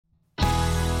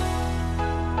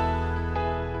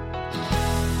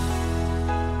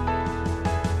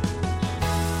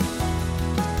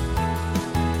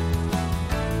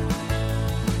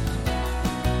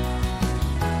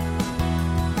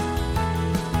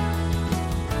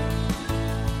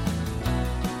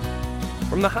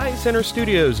From the High Center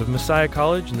studios of Messiah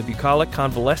College and the Bucolic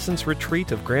Convalescence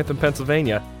Retreat of Grantham,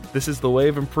 Pennsylvania, this is the Way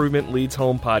of Improvement Leads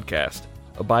Home podcast,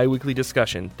 a bi-weekly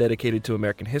discussion dedicated to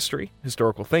American history,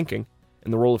 historical thinking,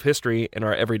 and the role of history in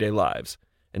our everyday lives.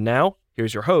 And now,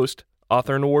 here's your host,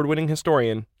 author and award-winning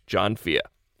historian, John Fia.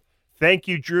 Thank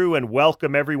you, Drew, and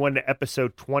welcome everyone to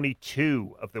episode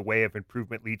 22 of the Way of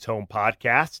Improvement Leads Home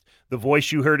podcast. The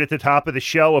voice you heard at the top of the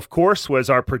show, of course, was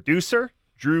our producer,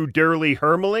 Drew Durley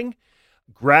Hermeling,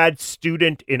 grad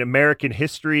student in American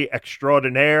history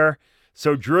extraordinaire.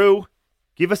 So, Drew,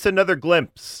 give us another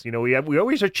glimpse. You know, we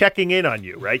always are checking in on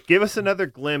you, right? Give us another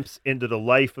glimpse into the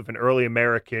life of an early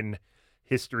American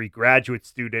history graduate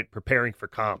student preparing for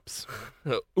comps.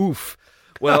 Oof.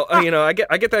 Well, I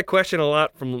get that question a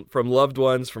lot from loved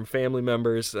ones, from family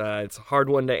members. It's a hard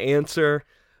one to answer.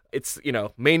 It's,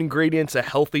 main ingredients, a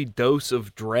healthy dose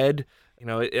of dread.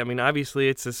 Obviously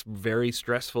it's this very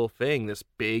stressful thing, this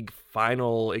big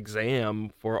final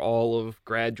exam for all of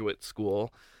graduate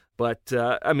school. But,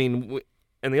 and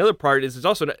the other part is it's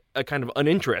also a kind of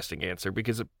uninteresting answer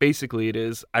because basically it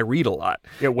is, I read a lot.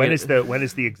 Yeah, when is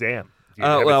the exam?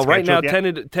 Right now,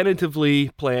 tentatively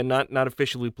planned, not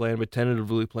officially planned, but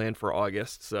tentatively planned for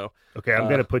August. So okay, I'm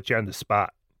going to put you on the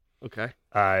spot. Okay.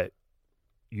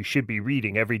 You should be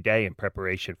reading every day in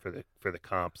preparation for the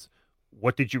comps.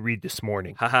 What did you read this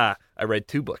morning? I read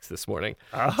 2 books this morning.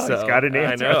 Oh, so, he's got an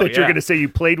answer. I thought you were going to say you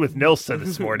played with Nilsa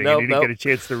this morning and you didn't get a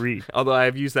chance to read. Although I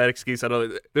have used that excuse. I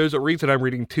know there's a reason I'm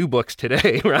reading 2 books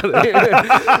today.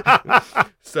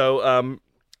 So,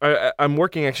 I'm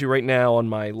working actually right now on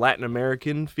my Latin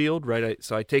American field, right?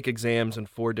 So I take exams in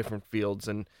 4 different fields,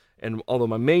 and although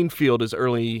my main field is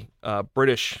early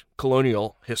British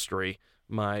colonial history,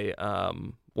 my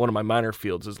one of my minor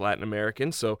fields is Latin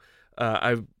American. So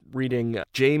I'm reading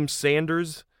James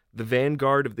Sanders, The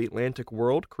Vanguard of the Atlantic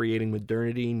World, Creating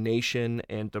Modernity, Nation,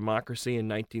 and Democracy in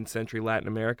 19th Century Latin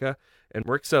America, and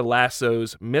Marixa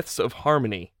Lasso's Myths of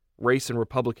Harmony, Race and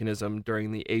Republicanism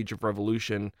During the Age of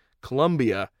Revolution,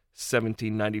 Colombia,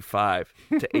 1795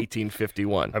 to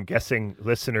 1851. I'm guessing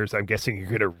you're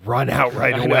going to run out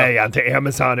right away onto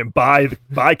Amazon and buy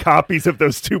copies of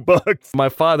those 2 books. My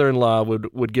father-in-law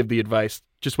would give the advice,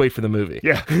 just wait for the movie.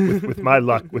 Yeah, with my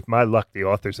luck, the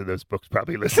authors of those books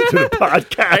probably listen to the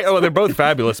podcast. They're both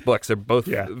fabulous books. They're both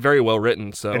very well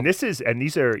written. So,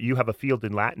 you have a field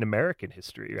in Latin American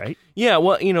history, right? Yeah,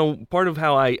 well, part of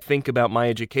how I think about my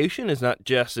education is not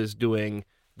just as doing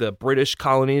the British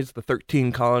colonies, the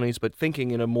 13 colonies, but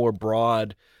thinking in a more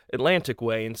broad Atlantic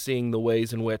way and seeing the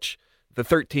ways in which the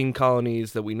 13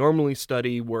 colonies that we normally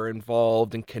study were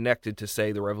involved and connected to,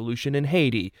 say, the revolution in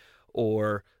Haiti,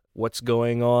 or what's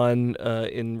going on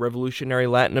in revolutionary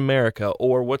Latin America,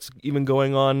 or what's even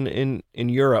going on in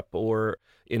Europe or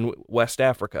in West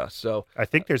Africa. So I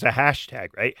think there's a hashtag,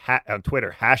 right? On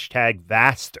Twitter,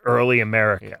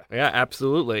 #VastEarlyAmerica. Yeah,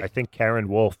 absolutely. I think Karen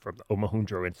Wolf from the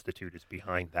Omohundro Institute is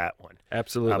behind that one.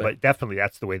 Absolutely. But definitely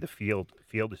that's the way the field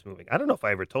is moving. I don't know if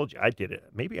I ever told you. I did it.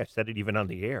 Maybe I said it even on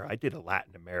the air. I did a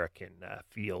Latin American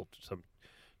field some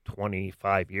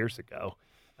 25 years ago.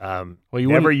 You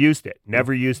never used it.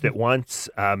 Never used it once.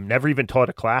 Never even taught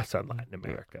a class on Latin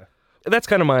America. That's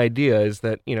kind of my idea, is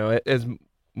that, as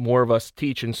more of us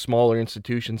teach in smaller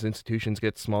institutions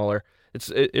get smaller,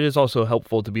 it is also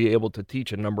helpful to be able to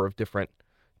teach a number of different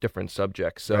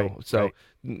subjects. So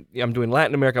right. I'm doing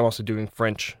Latin America. I'm also doing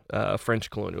French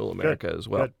colonial America as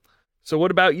well. Good. So what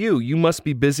about you? You must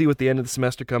be busy with the end of the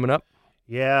semester coming up.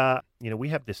 Yeah, we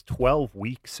have this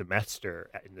 12-week semester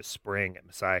in the spring at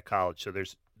Messiah College, so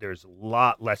there's a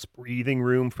lot less breathing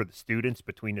room for the students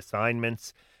between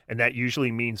assignments, and that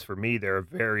usually means for me there are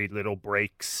very little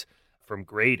breaks from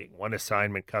grading. One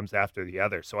assignment comes after the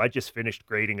other. So I just finished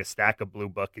grading a stack of Blue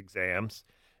Book exams,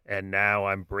 and now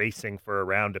I'm bracing for a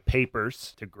round of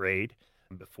papers to grade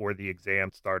before the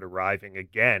exams start arriving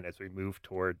again as we move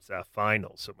towards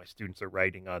finals. So my students are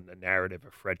writing on the narrative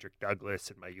of Frederick Douglass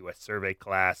in my U.S. Survey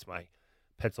class. My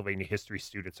Pennsylvania history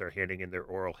students are handing in their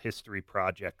oral history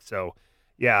project. So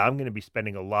yeah, I'm going to be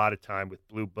spending a lot of time with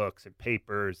Blue Books and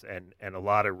papers and a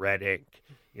lot of red ink.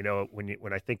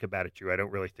 When I think about it, Drew, I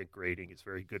don't really think grading is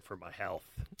very good for my health.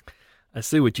 I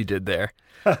see what you did there.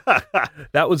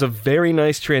 That was a very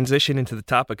nice transition into the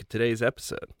topic of today's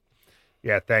episode.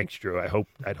 Yeah, thanks, Drew.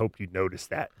 I'd hope you noticed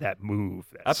that move.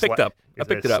 I picked it up.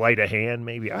 Sleight of hand,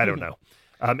 maybe? I don't know.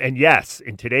 And yes,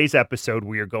 in today's episode,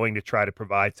 we are going to try to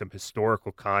provide some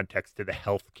historical context to the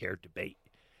healthcare debate.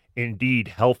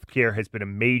 Indeed, healthcare has been a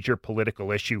major political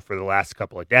issue for the last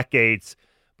couple of decades,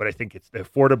 but I think it's the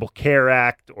Affordable Care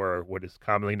Act, or what is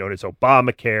commonly known as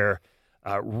Obamacare,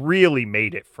 really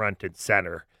made it front and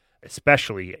center.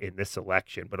 especially in this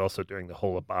election, but also during the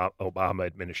whole Obama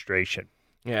administration.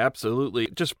 Yeah, absolutely.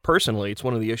 Just personally, it's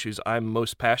one of the issues I'm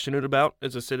most passionate about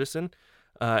as a citizen.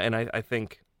 And I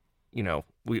think,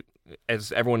 we,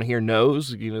 as everyone here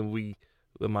knows,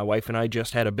 my wife and I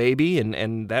just had a baby,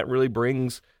 and that really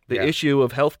brings the issue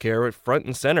of healthcare at front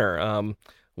and center.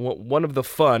 One of the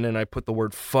fun, and I put the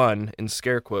word fun in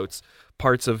scare quotes,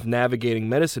 parts of navigating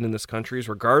medicine in this country is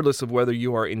regardless of whether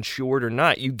you are insured or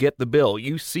not, you get the bill.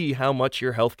 You see how much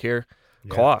your healthcare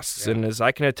costs. And as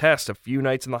I can attest, a few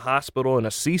nights in the hospital and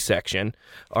a C-section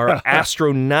are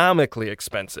astronomically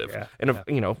expensive.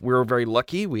 We're very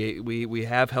lucky. We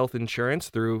have health insurance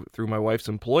through my wife's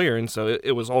employer, and so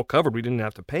it was all covered. We didn't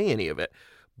have to pay any of it.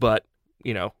 But,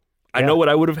 I know what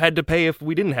I would have had to pay if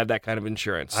we didn't have that kind of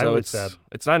insurance. So it's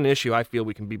not an issue I feel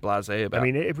we can be blasé about. I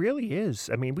mean, it really is.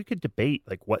 I mean, we could debate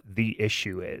like what the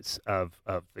issue is of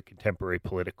the contemporary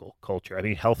political culture. I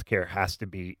mean, healthcare has to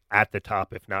be at the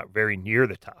top, if not very near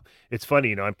the top. It's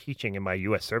funny, I'm teaching in my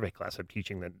U.S. survey class. I'm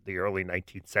teaching the early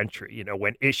 19th century.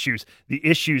 When the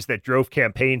issues that drove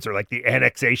campaigns are like the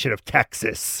annexation of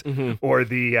Texas or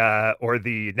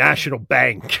the National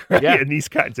Bank, right? And these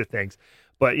kinds of things.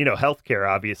 But, healthcare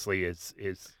obviously is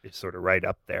sort of right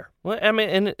up there. Well, I mean,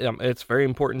 and it's very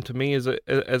important to me as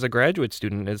a graduate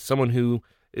student, as someone who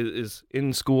is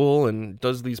in school and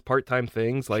does these part-time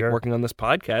things like working on this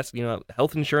podcast.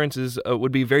 Health insurance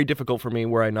would be very difficult for me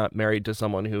were I not married to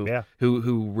someone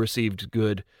who received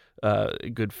good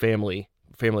family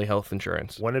health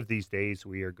insurance. One of these days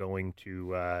we are going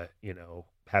to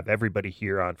have everybody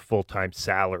here on full-time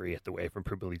salary at the Way from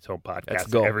Improvement Leads Home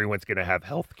podcast. Everyone's going to have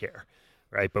health care.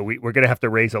 Right, but we're going to have to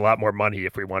raise a lot more money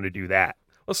if we want to do that.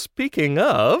 Well, speaking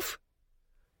of,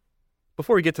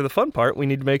 before we get to the fun part, we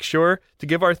need to make sure to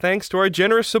give our thanks to our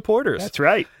generous supporters. That's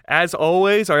right. As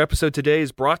always, our episode today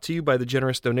is brought to you by the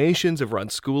generous donations of Ron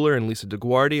Schooler and Lisa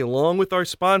DeGuardi, along with our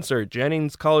sponsor,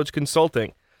 Jennings College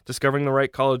Consulting, discovering the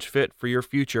right college fit for your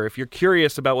future. If you're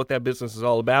curious about what that business is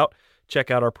all about, check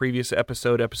out our previous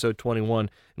episode 21,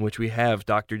 in which we have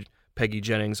Dr. Peggy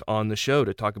Jennings on the show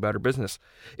to talk about her business.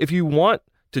 If you want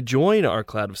to join our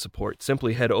cloud of support,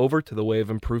 simply head over to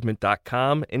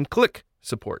thewayofimprovement.com and click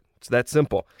support. It's that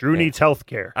simple. Drew needs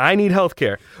healthcare. I need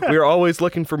healthcare. We are always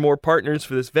looking for more partners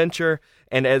for this venture.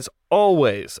 And as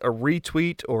always, a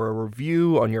retweet or a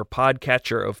review on your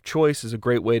podcatcher of choice is a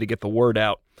great way to get the word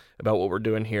out about what we're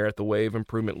doing here at the Way of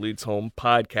Improvement Leads Home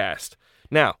podcast.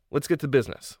 Now, let's get to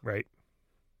business. Right.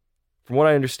 From what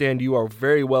I understand, you are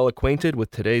very well acquainted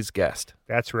with today's guest.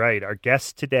 That's right. Our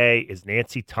guest today is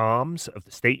Nancy Toms of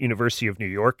the State University of New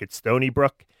York at Stony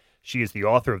Brook. She is the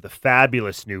author of the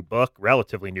fabulous new book,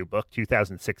 relatively new book,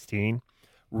 2016,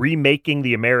 Remaking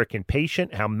the American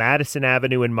Patient, How Madison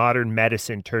Avenue and Modern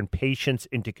Medicine Turned Patients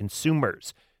into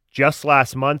Consumers. Just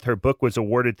last month, her book was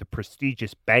awarded the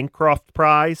prestigious Bancroft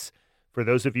Prize. For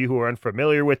those of you who are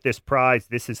unfamiliar with this prize,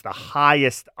 this is the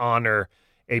highest honor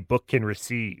a book can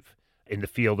receive in the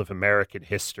field of American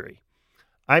history.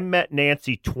 I met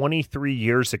Nancy 23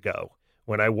 years ago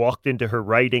when I walked into her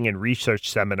writing and research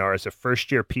seminar as a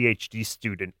first-year PhD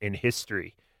student in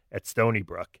history at Stony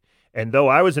Brook. And though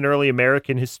I was an early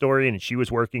American historian and she was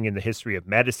working in the history of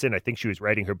medicine, I think she was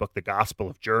writing her book, The Gospel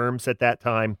of Germs, at that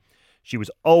time. She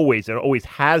was always and always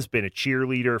has been a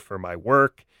cheerleader for my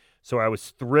work. So I was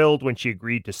thrilled when she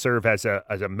agreed to serve as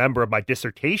a member of my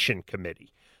dissertation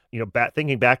committee.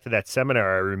 Thinking back to that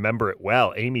seminar, I remember it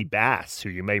well. Amy Bass, who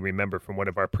you may remember from one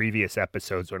of our previous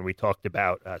episodes when we talked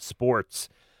about sports,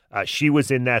 she was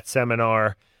in that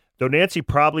seminar. Though Nancy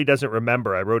probably doesn't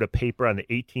remember, I wrote a paper on the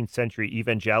 18th century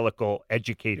evangelical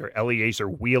educator Eleazar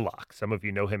Wheelock. Some of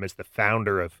you know him as the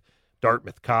founder of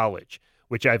Dartmouth College,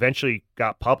 which I eventually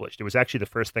got published. It was actually the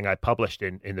first thing I published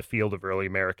in the field of early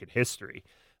American history.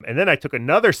 And then I took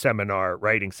another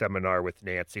writing seminar with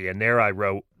Nancy, and there I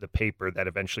wrote the paper that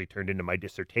eventually turned into my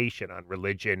dissertation on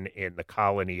religion in the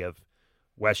colony of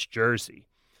West Jersey.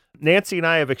 Nancy and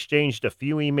I have exchanged a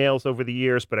few emails over the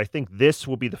years, but I think this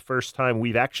will be the first time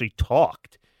we've actually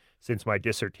talked since my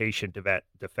dissertation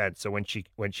defense. So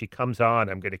when she comes on,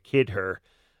 I'm going to kid her.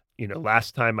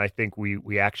 Last time I think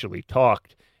we actually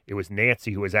talked, it was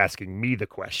Nancy who was asking me the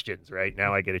questions, right?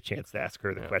 Now I get a chance to ask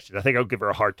her the questions. I think I'll give her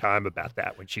a hard time about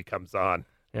that when she comes on.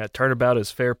 Yeah, turnabout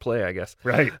is fair play, I guess.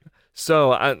 Right.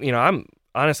 So, I'm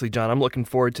honestly, John, I'm looking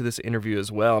forward to this interview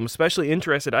as well. I'm especially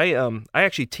interested. I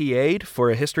actually TA'd for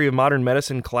a history of modern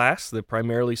medicine class that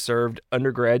primarily served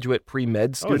undergraduate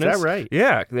pre-med students. Oh, is that right?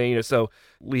 Yeah, so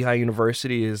Lehigh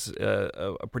University is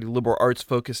a pretty liberal arts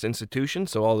focused institution,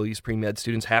 so all of these pre-med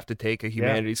students have to take a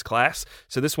humanities class.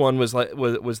 So this one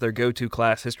was their go-to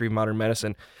class, history of modern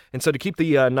medicine. And so to keep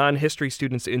the non-history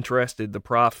students interested, the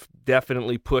prof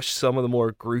definitely pushed some of the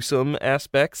more gruesome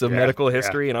aspects of medical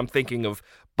history, and I'm thinking of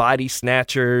body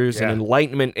snatchers and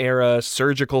Enlightenment era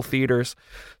surgical theaters.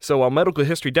 So while medical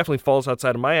history definitely falls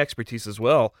outside of my expertise as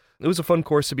well, it was a fun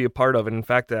course to be a part of. And in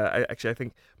fact, I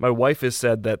think my wife has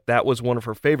said that was one of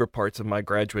her favorite parts of my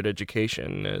graduate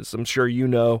education. As I'm sure you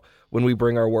know, when we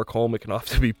bring our work home, it can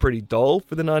often be pretty dull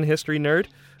for the non-history nerd,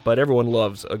 but everyone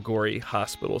loves a gory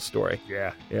hospital story.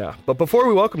 Yeah. But before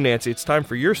we welcome Nancy, it's time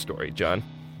for your story, John.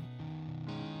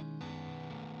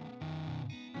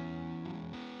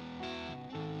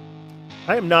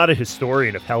 I am not a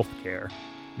historian of healthcare,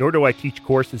 nor do I teach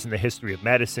courses in the history of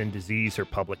medicine, disease, or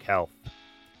public health.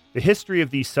 The history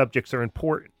of these subjects are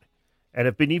important, and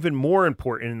have been even more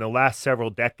important in the last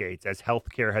several decades as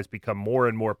healthcare has become more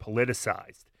and more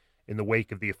politicized in the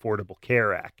wake of the Affordable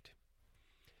Care Act.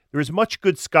 There is much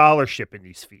good scholarship in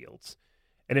these fields,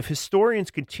 and if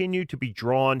historians continue to be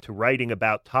drawn to writing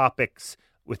about topics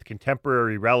with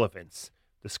contemporary relevance,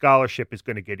 the scholarship is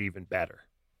going to get even better.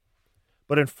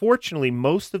 But unfortunately,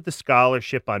 most of the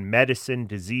scholarship on medicine,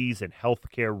 disease, and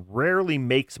healthcare rarely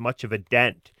makes much of a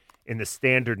dent in the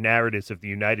standard narratives of the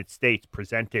United States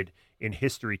presented in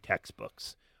history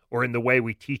textbooks or in the way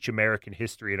we teach American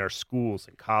history in our schools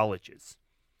and colleges.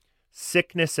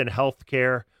 Sickness and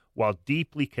healthcare, while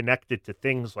deeply connected to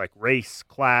things like race,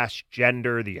 class,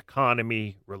 gender, the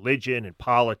economy, religion, and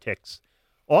politics,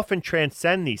 often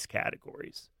transcend these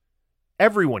categories.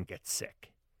 Everyone gets sick.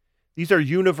 These are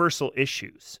universal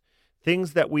issues,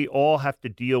 things that we all have to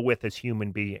deal with as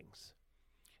human beings.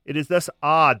 It is thus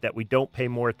odd that we don't pay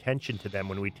more attention to them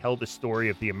when we tell the story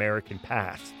of the American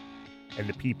past and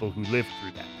the people who lived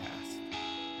through that past.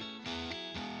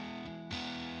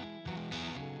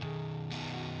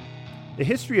 The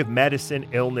history of medicine,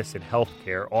 illness, and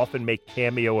healthcare often make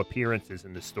cameo appearances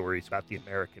in the stories about the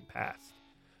American past.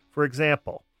 For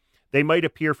example, they might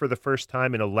appear for the first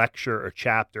time in a lecture or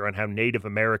chapter on how Native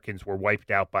Americans were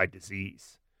wiped out by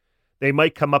disease. They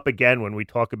might come up again when we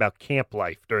talk about camp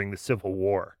life during the Civil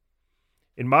War.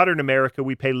 In modern America,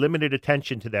 we pay limited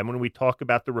attention to them when we talk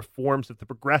about the reforms of the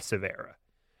Progressive Era.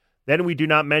 Then we do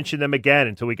not mention them again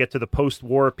until we get to the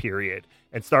post-war period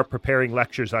and start preparing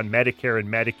lectures on Medicare and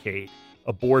Medicaid,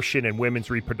 abortion and women's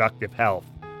reproductive health,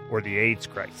 or the AIDS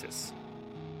crisis.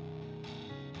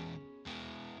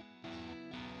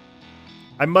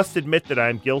 I must admit that I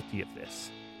am guilty of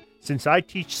this. Since I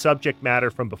teach subject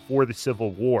matter from before the Civil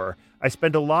War, I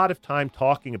spend a lot of time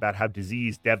talking about how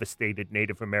disease devastated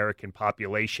Native American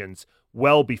populations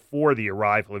well before the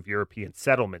arrival of European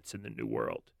settlements in the New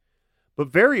World. But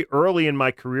very early in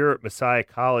my career at Messiah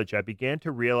College, I began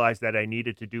to realize that I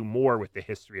needed to do more with the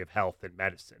history of health and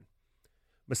medicine.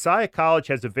 Messiah College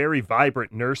has a very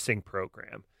vibrant nursing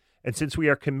program, and since we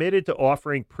are committed to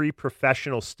offering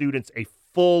pre-professional students a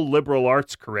full liberal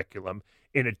arts curriculum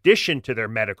in addition to their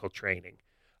medical training,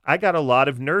 I got a lot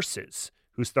of nurses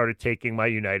who started taking my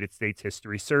United States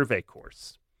History Survey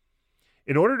course.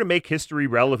 In order to make history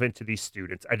relevant to these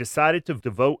students, I decided to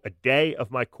devote a day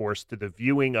of my course to the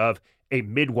viewing of A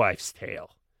Midwife's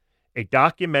Tale, a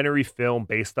documentary film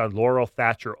based on Laurel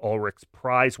Thatcher Ulrich's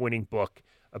prize-winning book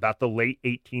about the late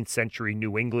 18th century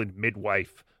New England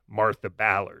midwife, Martha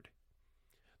Ballard.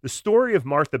 The story of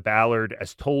Martha Ballard,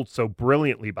 as told so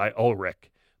brilliantly by Ulrich,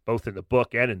 both in the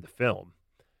book and in the film,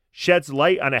 sheds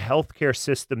light on a healthcare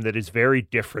system that is very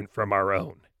different from our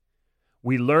own.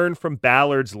 We learn from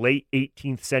Ballard's late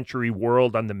 18th century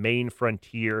world on the Maine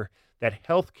frontier that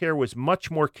healthcare was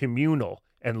much more communal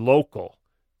and local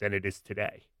than it is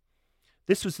today.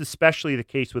 This was especially the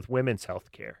case with women's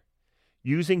healthcare.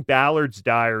 Using Ballard's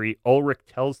diary, Ulrich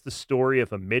tells the story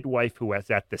of a midwife who is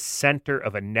at the center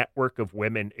of a network of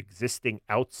women existing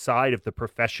outside of the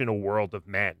professional world of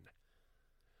men.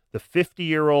 The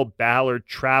 50-year-old Ballard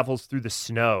travels through the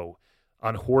snow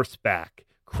on horseback,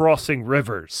 crossing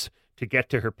rivers to get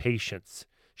to her patients.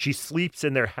 She sleeps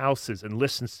in their houses and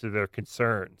listens to their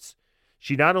concerns.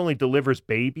 She not only delivers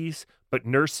babies, but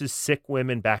nurses sick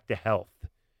women back to health.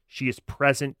 She is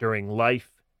present during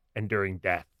life and during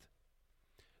death.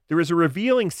 There is a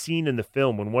revealing scene in the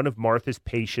film when one of Martha's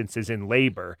patients is in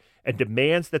labor and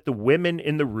demands that the women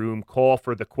in the room call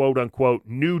for the quote-unquote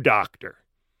new doctor.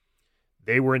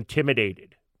 They were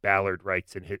intimidated, Ballard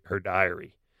writes in her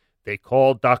diary. They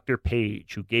called Dr.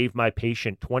 Page, who gave my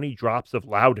patient 20 drops of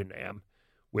laudanum,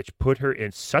 which put her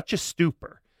in such a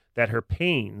stupor that her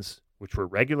pains, which were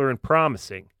regular and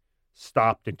promising,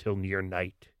 stopped until near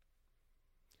night.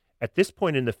 At this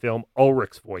point in the film,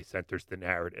 Ulrich's voice enters the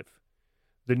narrative.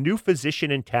 The new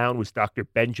physician in town was Dr.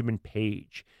 Benjamin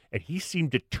Page, and he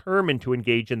seemed determined to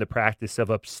engage in the practice of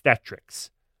obstetrics.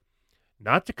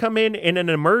 Not to come in an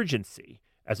emergency,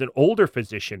 as an older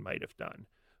physician might have done,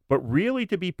 but really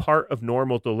to be part of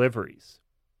normal deliveries.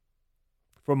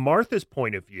 From Martha's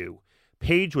point of view,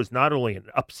 Page was not only an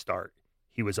upstart,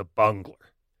 he was a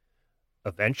bungler.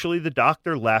 Eventually the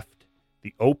doctor left,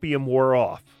 the opium wore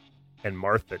off, and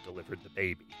Martha delivered the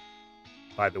baby.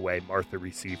 By the way, Martha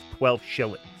received 12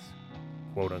 shillings,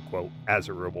 quote unquote, as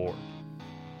a reward.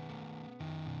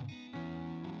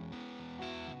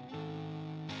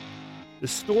 The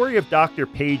story of Dr.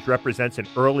 Page represents an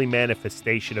early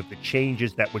manifestation of the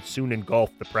changes that would soon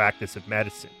engulf the practice of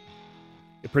medicine.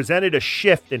 It presented a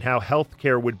shift in how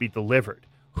healthcare would be delivered,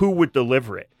 who would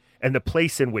deliver it, and the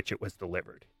place in which it was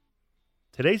delivered.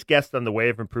 Today's guest on the Way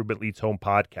of Improvement Leads Home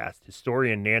podcast,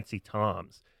 historian Nancy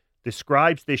Toms,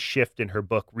 describes this shift in her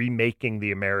book, Remaking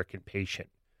the American Patient.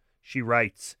 She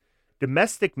writes,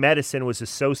 domestic medicine was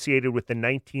associated with the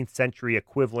 19th century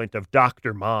equivalent of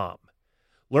Dr. Mom.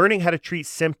 Learning how to treat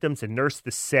symptoms and nurse the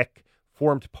sick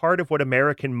formed part of what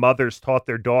American mothers taught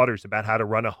their daughters about how to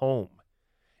run a home.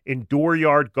 In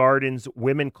dooryard gardens,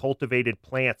 women cultivated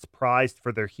plants prized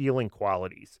for their healing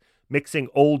qualities, mixing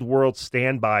old world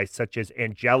standbys such as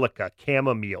angelica,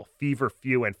 chamomile,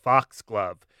 feverfew, and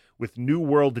foxglove with new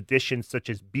world additions such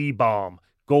as bee balm,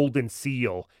 golden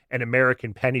seal, and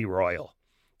American pennyroyal.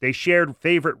 They shared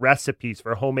favorite recipes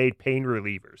for homemade pain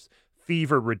relievers,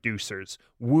 fever reducers,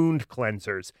 wound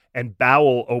cleansers, and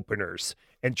bowel openers,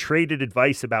 and traded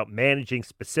advice about managing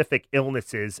specific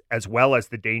illnesses as well as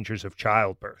the dangers of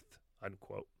childbirth,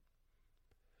 unquote.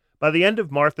 By the end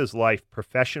of Martha's life,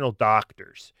 professional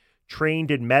doctors trained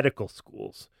in medical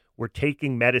schools were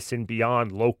taking medicine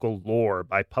beyond local lore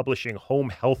by publishing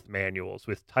home health manuals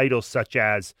with titles such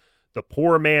as The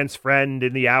Poor Man's Friend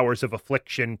in the Hours of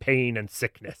Affliction, Pain, and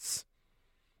Sickness.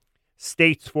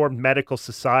 States formed medical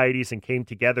societies and came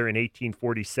together in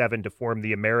 1847 to form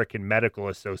the American Medical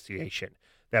Association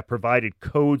that provided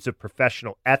codes of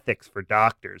professional ethics for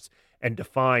doctors and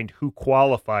defined who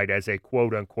qualified as a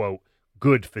quote-unquote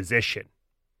good physician.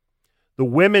 The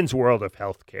women's world of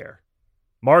healthcare,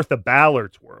 Martha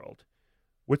Ballard's world,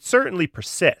 would certainly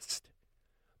persist,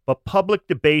 but public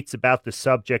debates about the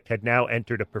subject had now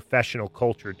entered a professional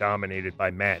culture dominated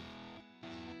by men.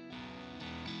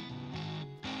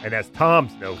 And as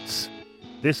Toms notes,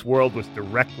 this world was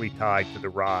directly tied to the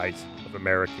rise of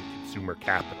American consumer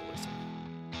capitalism.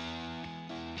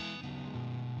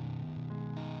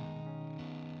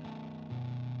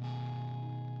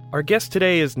 Our guest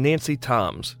today is Nancy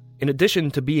Toms. In addition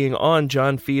to being on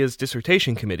John Fia's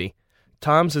dissertation committee,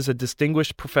 Toms is a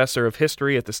distinguished professor of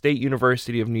history at the State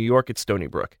University of New York at Stony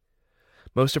Brook.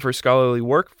 Most of her scholarly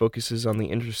work focuses on the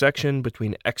intersection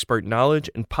between expert knowledge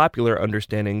and popular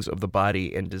understandings of the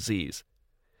body and disease.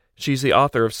 She's the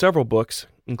author of several books,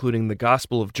 including The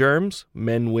Gospel of Germs,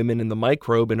 Men, Women, and the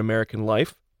Microbe in American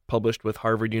Life, published with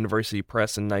Harvard University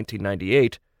Press in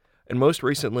 1998, and most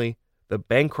recently, the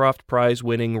Bancroft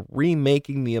Prize-winning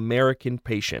Remaking the American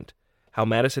Patient, How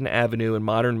Madison Avenue and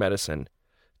Modern Medicine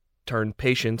Turned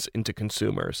Patients into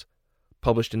Consumers,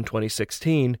 published in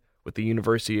 2016 with the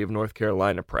University of North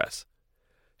Carolina Press.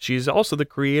 She is also the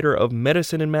creator of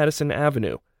Medicine in Madison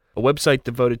Avenue, a website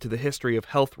devoted to the history of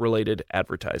health-related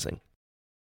advertising.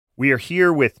 We are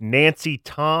here with Nancy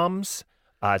Toms,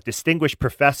 distinguished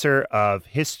professor of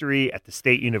history at the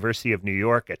State University of New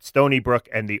York at Stony Brook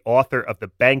and the author of the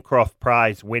Bancroft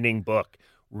Prize-winning book,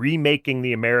 Remaking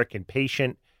the American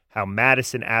Patient, How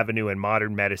Madison Avenue and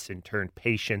Modern Medicine Turned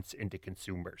Patients into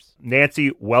Consumers.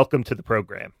 Nancy, welcome to the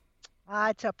program.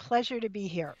 It's a pleasure to be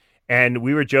here. And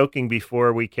we were joking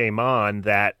before we came on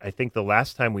that I think the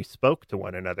last time we spoke to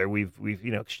one another, we've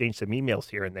exchanged some emails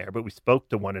here and there, but we spoke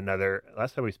to one another.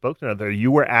 Last time we spoke to another,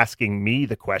 you were asking me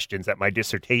the questions at my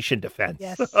dissertation defense.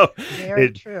 Yes, so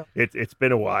very true. It's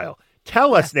been a while.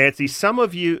 Tell us, Nancy. Some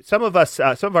of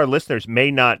our listeners may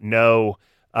not know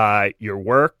your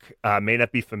work, may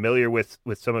not be familiar with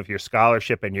some of your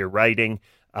scholarship and your writing.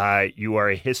 You are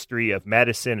a history of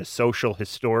medicine, a social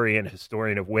historian, a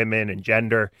historian of women and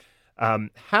gender.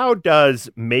 How does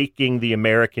Making the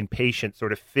American Patient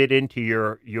sort of fit into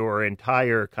your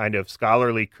entire kind of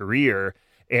scholarly career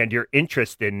and your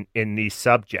interest in these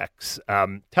subjects?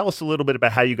 Tell us a little bit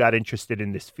about how you got interested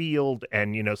in this field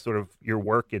and, sort of your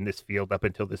work in this field up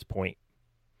until this point.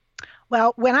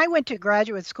 Well, when I went to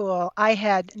graduate school, I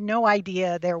had no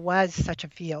idea there was such a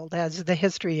field as the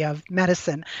history of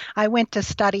medicine. I went to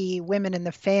study women in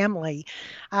the family,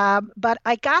 but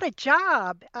I got a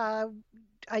job.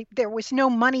 There was no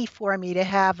money for me to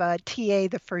have a TA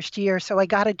the first year, so I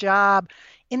got a job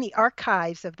in the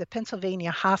archives of the Pennsylvania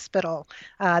Hospital,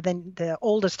 the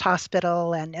oldest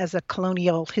hospital, and as a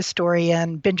colonial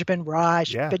historian, Benjamin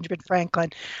Raj, Yeah. Benjamin Franklin.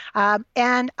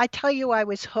 And I tell you, I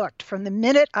was hooked from the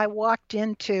minute I walked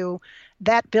into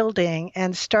that building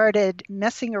and started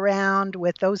messing around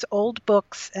with those old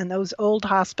books and those old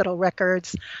hospital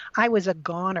records. I was a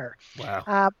goner.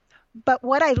 Wow. But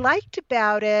what I liked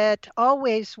about it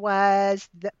always was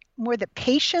more the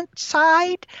patient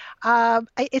side.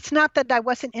 It's not that I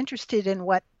wasn't interested in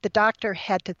what the doctor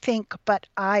had to think, but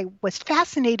I was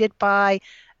fascinated by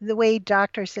the way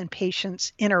doctors and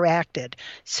patients interacted.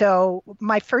 So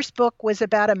my first book was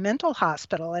about a mental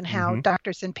hospital and how Hmm.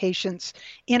 doctors and patients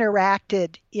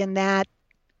interacted in that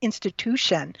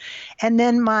institution. And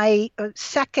then my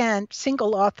second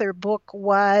single author book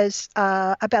was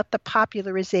about the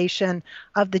popularization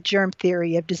of the germ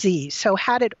theory of disease. So,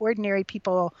 how did ordinary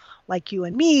people like you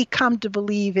and me come to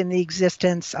believe in the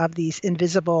existence of these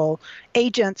invisible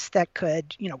agents that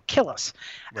could, kill us?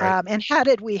 Right. And how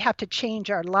did we have to change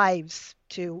our lives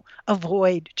to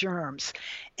avoid germs?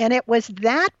 And it was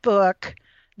that book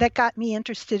that got me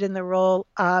interested in the role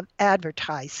of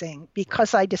advertising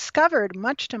because I discovered,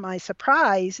 much to my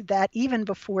surprise, that even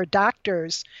before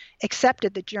doctors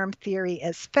accepted the germ theory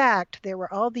as fact, there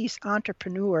were all these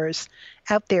entrepreneurs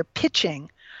out there pitching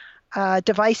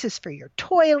devices for your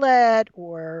toilet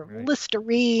or Right.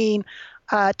 Listerine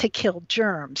to kill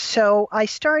germs. So I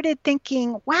started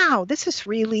thinking, wow, this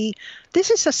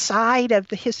is a side of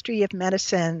the history of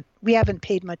medicine we haven't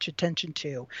paid much attention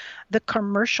to. The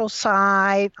commercial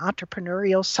side,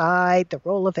 entrepreneurial side, the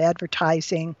role of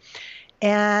advertising.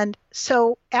 And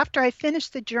so after I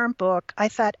finished the germ book, I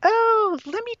thought, oh,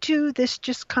 let me do this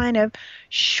just kind of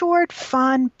short,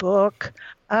 fun book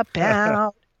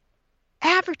about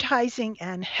advertising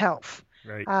and health.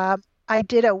 Right. I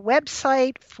did a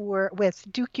website with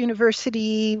Duke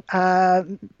University,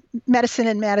 Medicine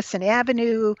and Madison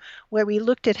Avenue, where we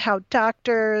looked at how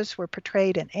doctors were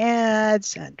portrayed in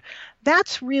ads, and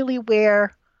that's really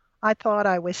where I thought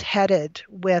I was headed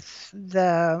with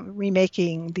the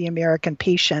remaking the American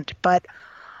Patient. But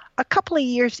a couple of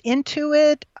years into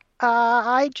it,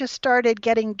 I just started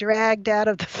getting dragged out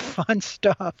of the fun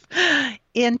stuff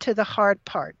into the hard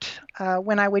part.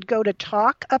 When I would go to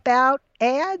talk about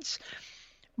ads,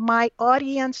 my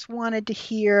audience wanted to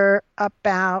hear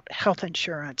about health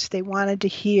insurance. They wanted to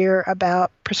hear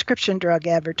about prescription drug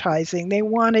advertising. They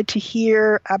wanted to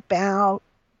hear about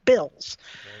bills.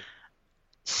 Right.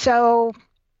 So,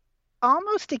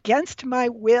 almost against my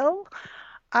will,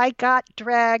 I got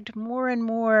dragged more and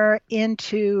more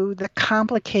into the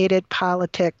complicated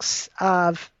politics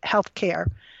of healthcare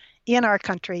in our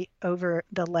country over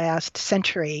the last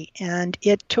century. And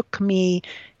it took me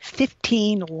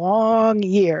 15 long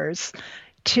years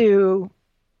to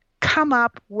come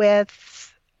up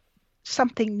with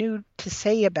something new to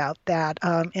say about that.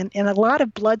 And a lot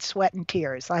of blood, sweat, and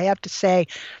tears. I have to say,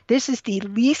 this is the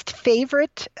least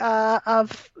favorite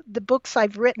of the books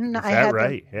I've written. Is I that had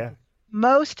right? Yeah.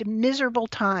 most miserable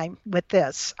time with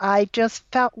this. I just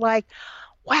felt like,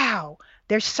 wow,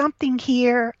 there's something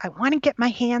here. I want to get my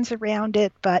hands around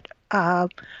it, but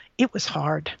it was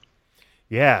hard.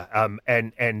 Yeah.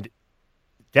 And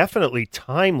definitely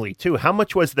timely too. How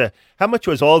much was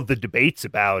all of the debates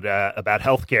about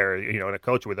healthcare, in a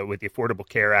culture with the Affordable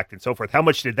Care Act and so forth? How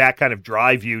much did that kind of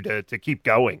drive you to keep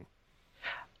going?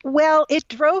 Well, it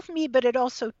drove me, but it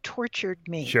also tortured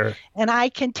me. Sure. And I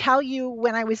can tell you,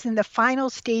 when I was in the final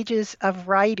stages of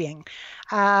writing,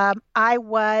 I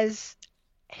was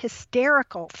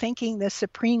hysterical thinking the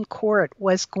Supreme Court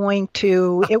was going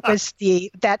to, it was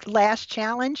that last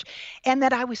challenge, and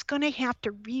that I was going to have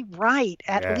to rewrite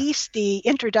at Yeah. least the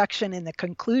introduction and the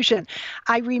conclusion.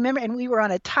 I remember, and we were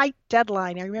on a tight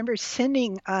deadline. I remember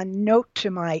sending a note to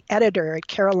my editor at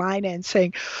Carolina and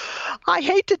saying, I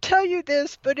hate to tell you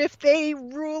this, but if they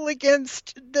rule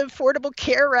against the Affordable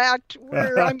Care Act,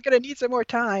 I'm going to need some more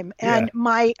time. Yeah. And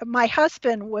my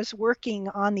husband was working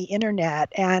on the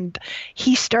internet, and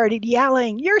he started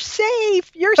yelling, "You're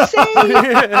safe! You're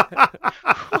safe!"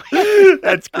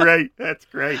 That's great. That's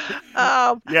great.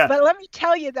 Yeah. But let me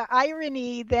tell you the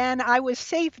irony then. I was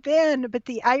safe then, but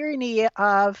the irony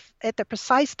of at the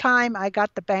precise time I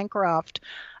got the bankrupt,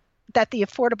 that the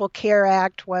Affordable Care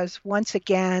Act was once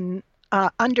again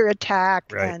under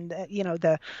attack, Right. and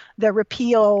the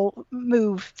repeal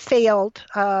move failed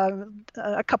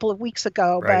a couple of weeks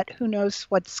ago, Right. but who knows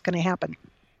what's going to happen.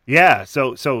 Yeah.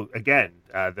 So again,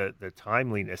 the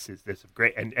timeliness is this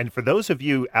great, and for those of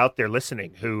you out there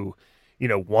listening who,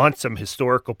 want some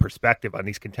historical perspective on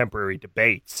these contemporary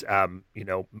debates,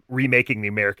 Remaking the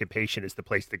American Patient is the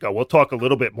place to go. We'll talk a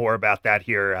little bit more about that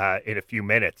here in a few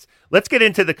minutes. Let's get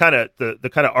into the kind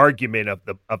of argument of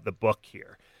the book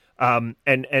here,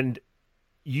 and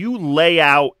you lay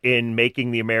out in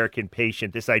Making the American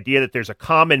Patient this idea that there's a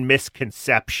common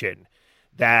misconception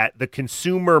that the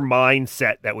consumer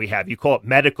mindset that we have, you call it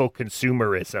medical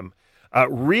consumerism,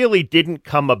 really didn't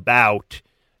come about,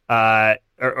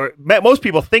 or most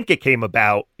people think it came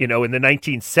about, in the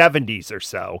 1970s or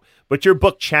so. But your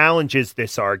book challenges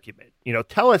this argument.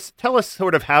 Tell us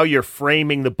sort of how you're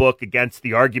framing the book against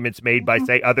the arguments made by,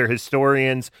 say, other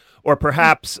historians, or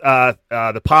perhaps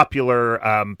the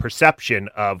popular perception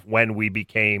of when we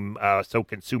became so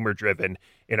consumer-driven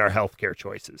in our healthcare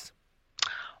choices.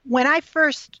 When I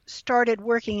first started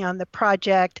working on the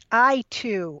project, I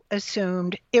too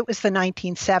assumed it was the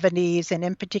 1970s, and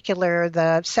in particular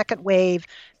the second wave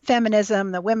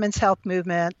feminism, the women's health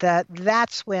movement,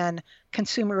 that's when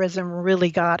consumerism really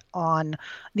got on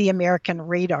the American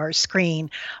radar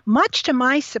screen. Much to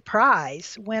my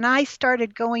surprise, when I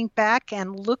started going back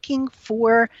and looking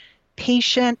for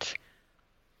patient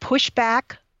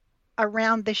pushback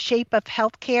around the shape of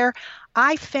healthcare,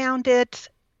 I found it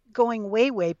going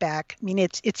way back. I mean,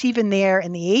 it's even there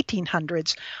in the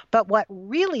 1800s. But what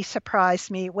really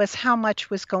surprised me was how much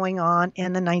was going on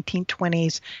in the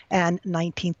 1920s and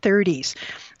 1930s.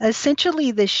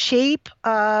 Essentially, the shape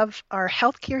of our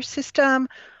healthcare system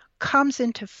comes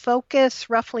into focus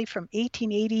roughly from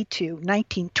 1880 to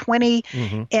 1920.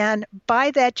 Mm-hmm. And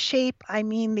by that shape, I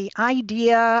mean the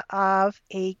idea of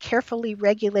a carefully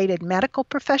regulated medical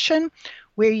profession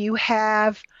where you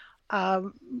have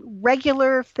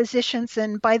regular physicians,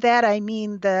 and by that I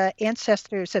mean the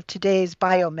ancestors of today's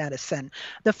biomedicine,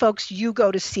 the folks you go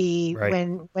to see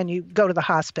right. when you go to the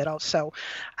hospital. So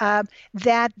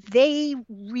that they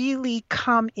really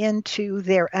come into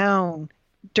their own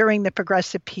during the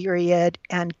progressive period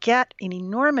and get an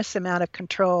enormous amount of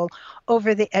control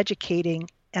over the educating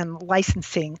and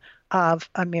licensing of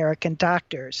American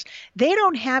doctors. They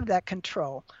don't have that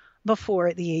control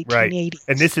before the 1880s. Right.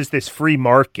 And this is this free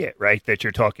market, right, that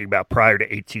you're talking about prior to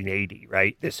 1880,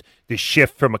 right? This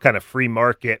shift from a kind of free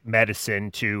market medicine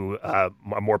to a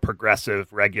more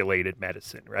progressive regulated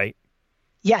medicine, right?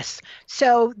 Yes.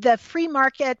 So the free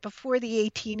market before the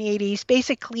 1880s,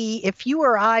 basically, if you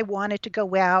or I wanted to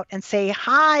go out and say,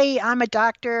 hi, I'm a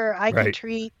doctor, I can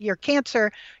treat your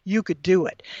cancer, you could do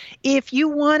it. If you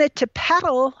wanted to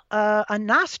peddle a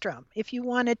nostrum, if you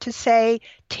wanted to say,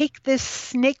 take this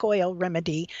snake oil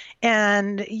remedy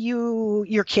and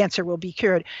your cancer will be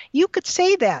cured, you could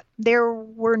say that. There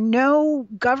were no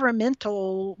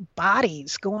governmental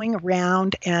bodies going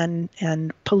around and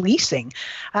policing.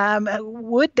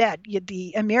 Would that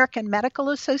the American Medical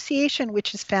Association,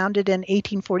 which is founded in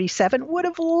 1847, would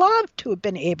have loved to have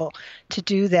been able to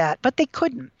do that, but they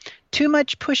couldn't. Too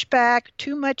much pushback,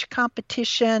 too much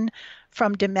competition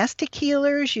from domestic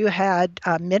healers. You had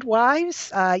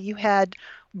midwives, you had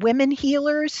women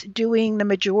healers doing the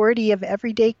majority of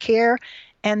everyday care.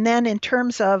 And then in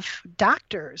terms of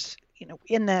doctors,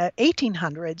 in the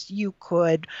 1800s, you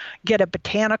could get a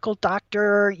botanical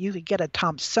doctor, you could get a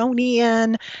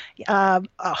Thomsonian,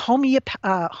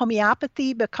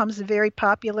 homeopathy becomes a very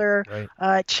popular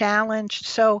challenge.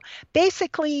 So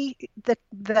basically,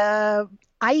 the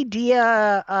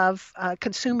idea of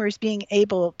consumers being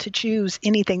able to choose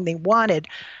anything they wanted,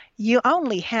 you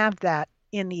only have that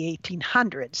in the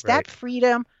 1800s. That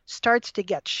freedom starts to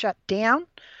get shut down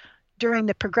during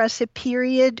the progressive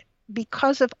period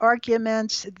because of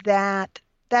arguments that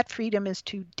freedom is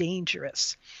too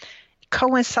dangerous. It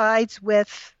coincides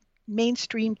with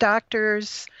mainstream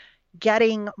doctors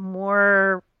getting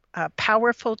more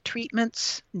powerful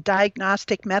treatments,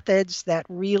 diagnostic methods that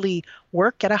really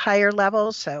work at a higher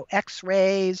level. So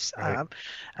X-rays,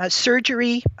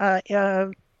 surgery,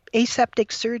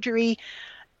 aseptic surgery.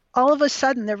 All of a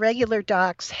sudden, the regular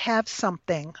docs have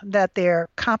something that their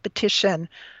competition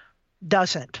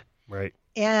doesn't. Right.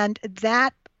 And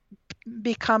that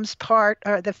becomes part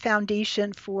or the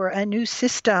foundation for a new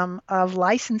system of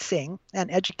licensing and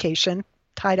education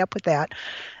tied up with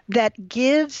that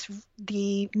gives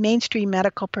the mainstream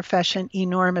medical profession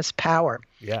enormous power.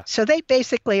 Yeah. So they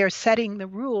basically are setting the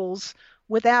rules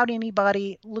without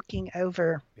anybody looking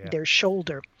over their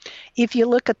shoulder. If you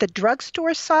look at the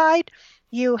drugstore side,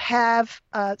 You have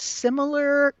a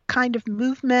similar kind of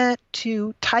movement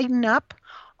to tighten up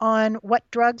on what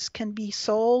drugs can be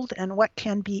sold and what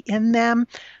can be in them,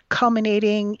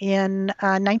 culminating in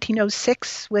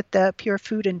 1906 with the Pure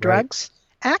Food and Right. Drugs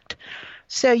Act.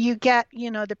 So you get,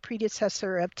 the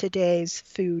predecessor of today's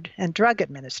Food and Drug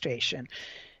Administration.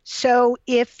 So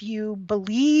if you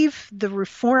believe the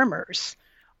reformers,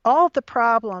 all the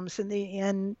problems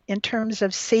in terms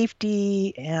of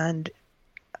safety and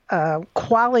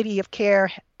quality of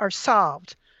care are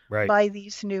solved Right. by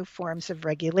these new forms of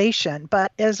regulation.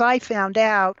 But as I found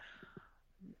out,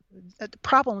 the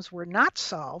problems were not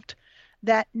solved.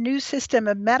 That new system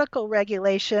of medical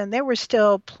regulation, there were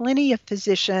still plenty of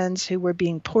physicians who were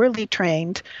being poorly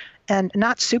trained and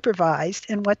not supervised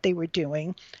in what they were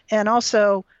doing. And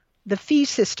also, the fee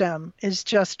system is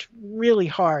just really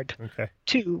hard Okay.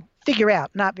 to figure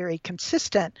out, not very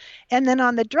consistent. And then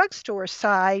on the drugstore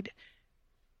side,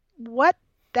 what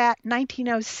that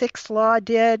 1906 law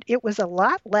did, it was a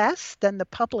lot less than the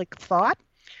public thought.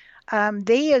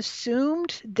 They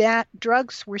assumed that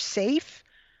drugs were safe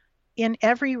in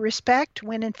every respect,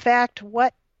 when in fact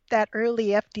what that early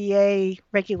FDA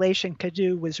regulation could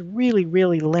do was really,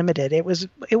 really limited. It was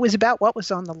about what was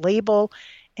on the label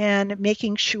and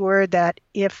making sure that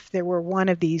if there were one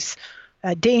of these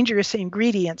dangerous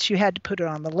ingredients, you had to put it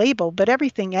on the label, but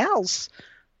everything else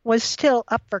was still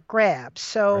up for grabs.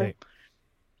 So Right.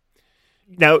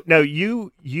 Now,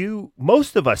 you,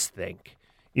 most of us think,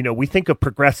 we think of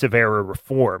progressive era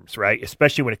reforms, right?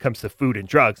 Especially when it comes to food and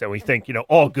drugs, and we think,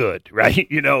 all good, right?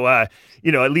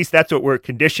 At least that's what we're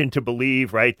conditioned to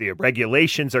believe, right? The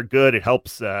regulations are good. It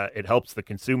helps the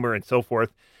consumer and so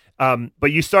forth.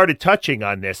 But you started touching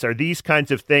on this. Are these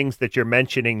kinds of things that you're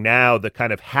mentioning now the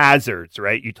kind of hazards,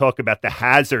 right? You talk about the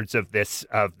hazards of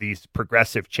these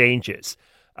progressive changes.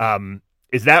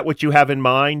 Is that what you have in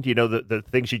mind? The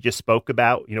things you just spoke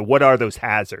about? What are those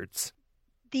hazards?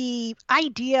 The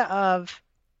idea of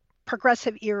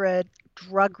progressive era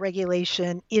drug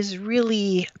regulation is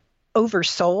really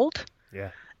oversold.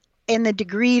 Yeah. In the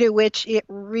degree to which it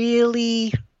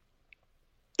really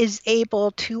is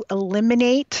able to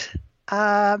eliminate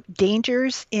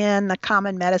dangers in the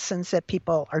common medicines that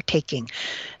people are taking.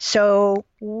 So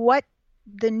what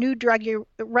the new drug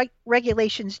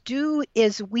regulations do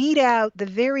is weed out the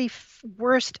very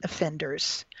worst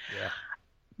offenders. Yeah.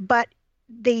 But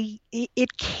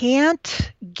it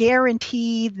can't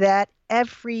guarantee that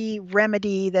every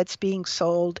remedy that's being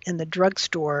sold in the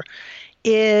drugstore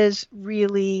is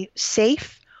really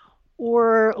safe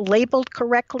or labeled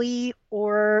correctly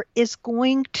or is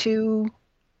going to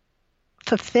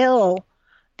fulfill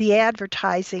the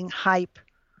advertising hype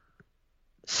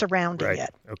surrounding Right.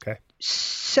 it. Okay.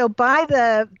 So by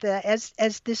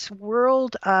as this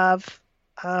world of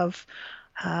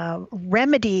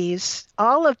remedies,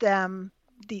 all of them,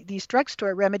 these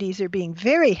drugstore remedies are being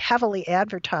very heavily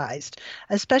advertised,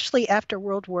 especially after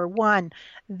World War I.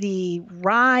 The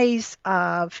rise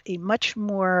of a much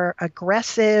more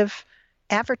aggressive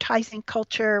advertising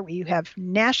culture where you have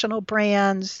national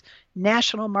brands,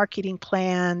 national marketing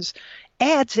plans,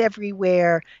 ads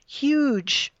everywhere,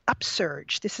 huge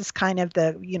upsurge. This is kind of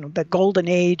the golden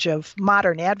age of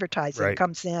modern advertising. Right.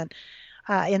 Comes in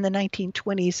the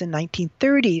 1920s and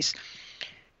 1930s.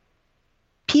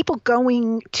 People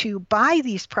going to buy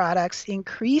these products,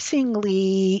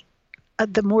 increasingly,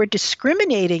 the more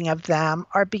discriminating of them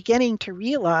are beginning to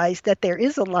realize that there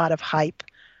is a lot of hype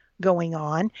going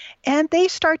on, and they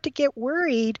start to get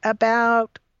worried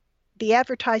about the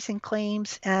advertising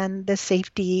claims and the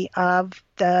safety of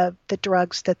the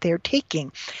drugs that they're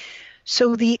taking.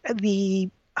 So the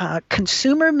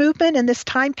consumer movement in this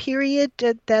time period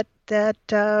that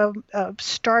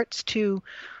starts to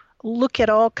look at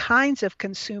all kinds of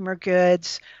consumer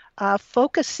goods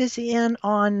focuses in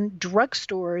on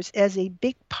drugstores as a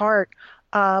big part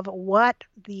of what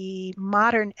the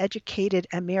modern educated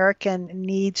American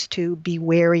needs to be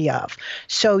wary of.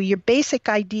 So your basic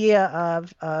idea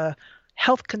of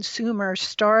health consumer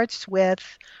starts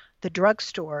with the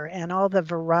drugstore and all the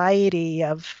variety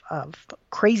of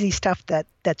crazy stuff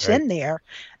that's Right. in there,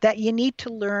 that you need to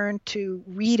learn to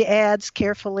read ads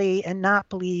carefully and not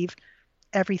believe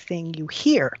everything you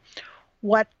hear.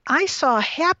 What I saw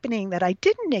happening that I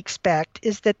didn't expect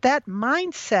is that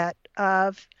mindset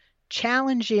of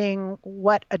challenging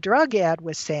what a drug ad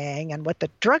was saying and what the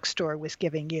drugstore was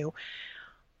giving you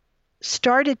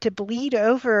started to bleed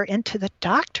over into the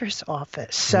doctor's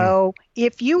office. So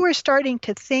if you were starting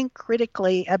to think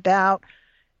critically about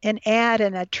an ad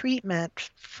and a treatment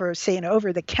for, say, an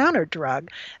over-the-counter drug,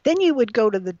 then you would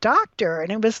go to the doctor,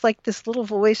 and it was like this little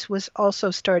voice was also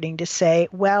starting to say,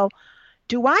 well,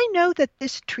 do I know that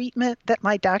this treatment that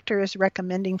my doctor is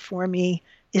recommending for me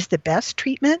is the best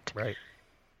treatment? Right.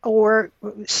 Or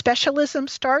specialism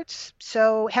starts.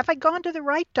 So have I gone to the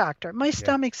right doctor? My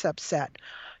stomach's upset.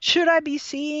 Should I be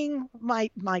seeing my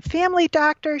family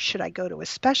doctor? Should I go to a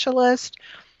specialist?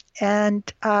 And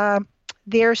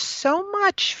there's so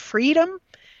much freedom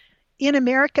in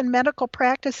American medical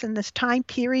practice in this time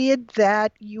period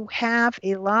that you have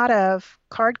a lot of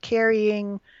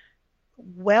card-carrying,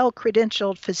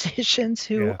 well-credentialed physicians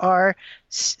who are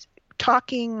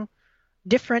talking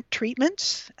different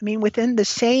treatments. I mean, within the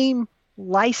same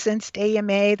licensed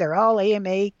AMA, they're all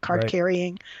AMA card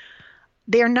carrying.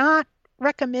 They're not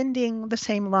recommending the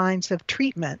same lines of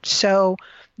treatment. So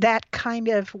that kind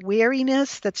of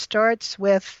wariness that starts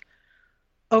with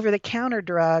over-the-counter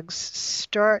drugs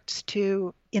starts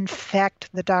to infect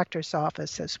the doctor's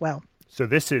office as well. So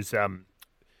this is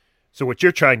so what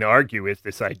you're trying to argue is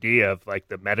this idea of like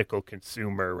the medical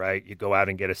consumer, right? You go out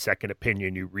and get a second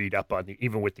opinion. You read up on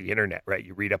even with the internet, right?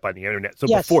 You read up on the internet. So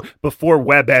before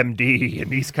WebMD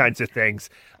and these kinds of things,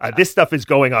 this stuff is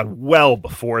going on well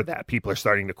before that. People are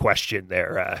starting to question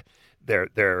their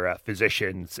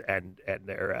physicians and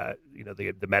their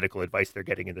the medical advice they're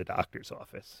getting in the doctor's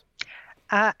office.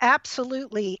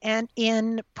 Absolutely. And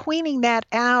in pointing that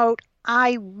out,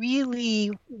 I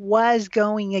really was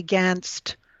going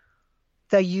against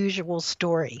the usual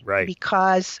story, right?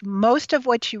 Because most of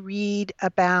what you read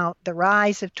about the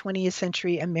rise of 20th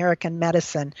century American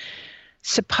medicine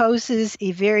supposes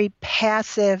a very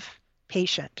passive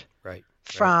patient, right?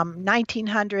 From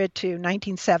 1900 to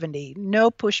 1970,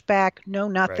 no pushback, no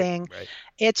nothing. Right.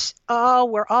 It's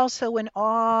we're also in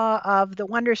awe of the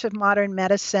wonders of modern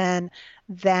medicine,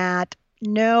 that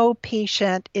no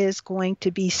patient is going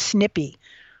to be snippy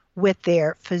with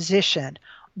their physician.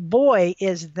 Boy,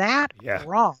 is that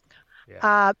wrong.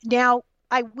 Yeah. Now,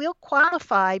 I will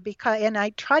qualify and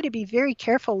I try to be very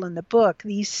careful in the book,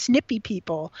 these snippy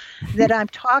people that I'm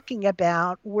talking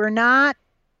about were not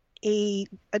a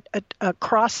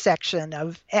cross-section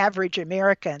of average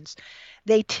Americans.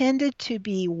 They tended to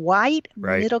be white,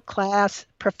 middle-class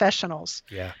professionals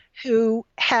who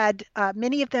had,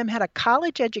 many of them had a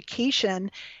college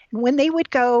education. And when they would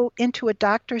go into a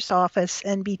doctor's office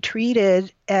and be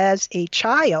treated as a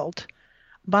child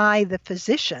by the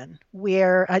physician,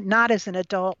 where not as an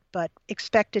adult, but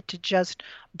expected to just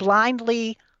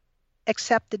blindly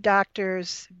accept the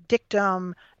doctor's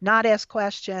dictum, not ask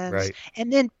questions,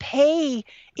 and then pay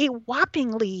a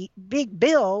whoppingly big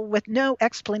bill with no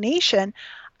explanation,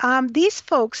 these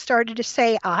folks started to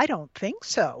say, I don't think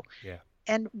so.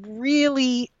 And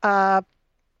really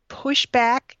push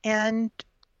back and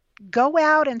go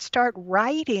out and start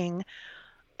writing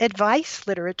advice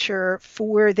literature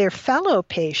for their fellow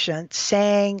patients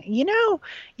saying,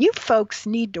 you folks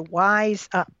need to wise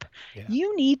up.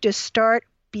 You need to start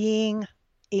being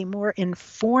a more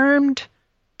informed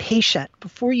patient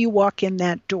before you walk in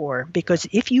that door, because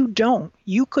if you don't,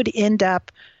 you could end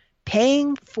up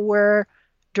paying for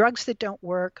drugs that don't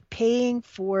work, paying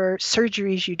for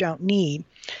surgeries you don't need.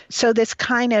 So this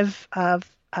kind of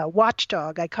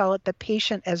watchdog, I call it the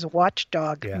patient as a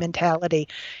watchdog mentality,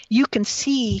 you can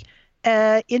see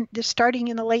starting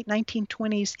in the late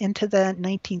 1920s into the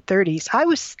 1930s. I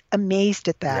was amazed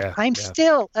at that. I'm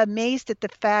still amazed at the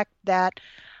fact that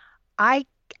I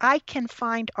can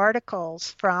find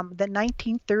articles from the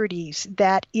 1930s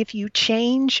that if you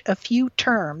change a few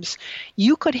terms,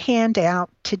 you could hand out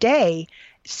today,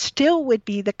 still would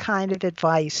be the kind of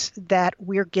advice that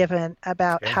we're given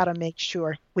about how to make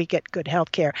sure we get good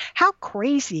health care. How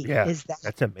crazy is that?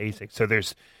 That's amazing. So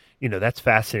there's, that's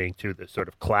fascinating too, the sort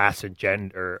of class and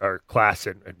gender or class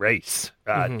and race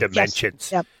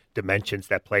dimensions. Dimensions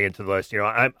that play into the list.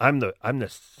 I'm the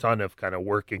son of kind of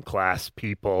working class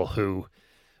people who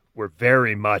were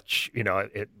very much,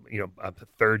 I'm a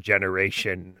third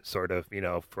generation sort of,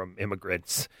 from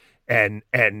immigrants. And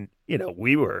I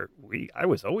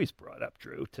was always brought up,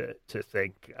 Drew, to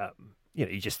think,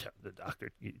 you just tell the doctor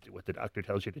what the doctor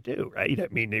tells you to do, right? I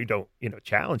mean, you don't,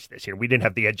 challenge this. We didn't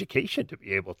have the education to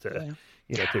be able to,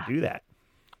 to do that.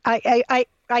 I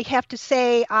have to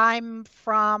say I'm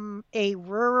from a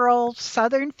rural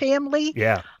Southern family.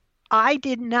 I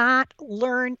did not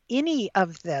learn any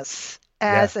of this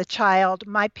as a child.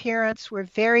 My parents were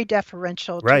very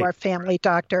deferential to our family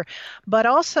doctor, but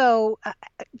also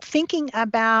thinking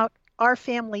about our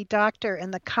family doctor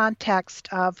in the context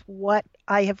of what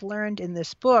I have learned in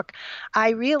this book, I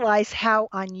realize how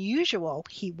unusual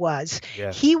he was.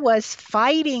 He was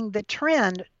fighting the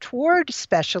trend toward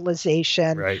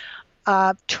specialization,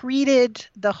 treated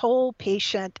the whole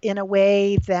patient in a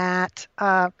way that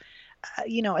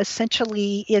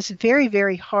essentially is very,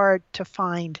 very hard to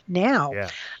find now.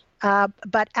 Yeah.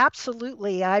 But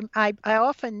absolutely, I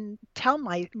often tell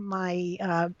my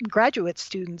graduate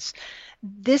students,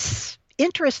 this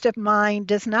interest of mine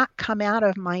does not come out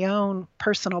of my own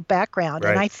personal background.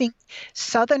 And Right. I think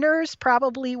Southerners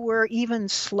probably were even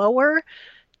slower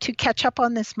to catch up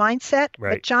on this mindset. But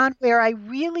Right. John, where I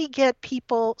really get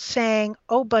people saying,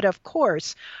 oh, but of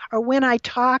course, or when I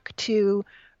talk to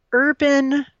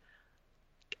urban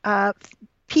uh,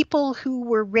 people who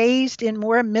were raised in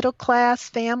more middle class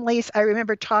families. I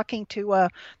remember talking to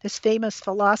this famous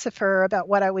philosopher about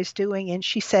what I was doing, and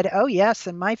she said, oh, yes,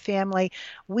 in my family,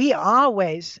 we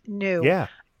always knew Yeah.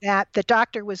 that the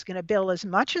doctor was going to bill as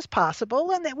much as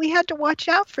possible and that we had to watch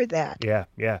out for that. Yeah.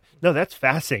 Yeah. No, that's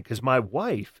fascinating because my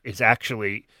wife is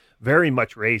actually very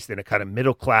much raised in a kind of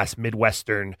middle class,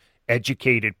 Midwestern,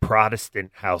 educated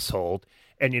Protestant household.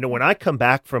 And, when I come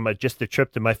back from just a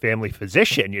trip to my family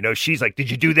physician, she's like,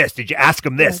 did you do this? Did you ask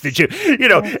him this? Yes. Did you,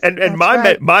 Yes, and that's my,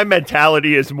 right. my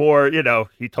mentality is more,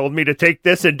 he told me to take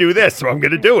this and do this, so I'm going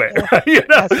to do it.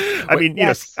 Yes. I mean,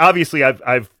 Yes. obviously as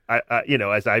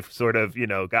I've sort of,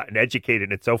 gotten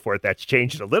educated and so forth, that's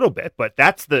changed a little bit, but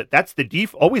that's the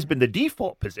always been the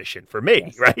default position for me,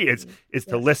 Yes. right? Is to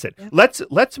Yes. listen. Yeah.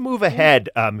 Let's move ahead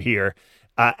here.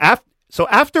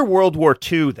 After World War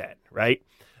II, then, right?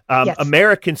 Yes.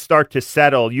 Americans start to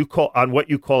settle on what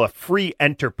you call a free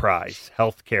enterprise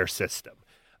healthcare system.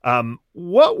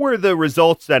 What were the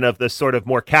results then of the sort of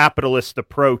more capitalist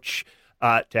approach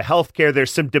to healthcare?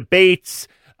 There's some debates.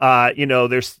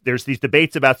 There's these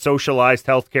debates about socialized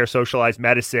healthcare, socialized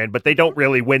medicine, but they don't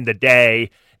really win the day,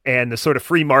 and the sort of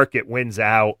free market wins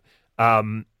out.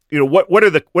 What are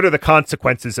the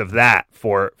consequences of that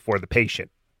for the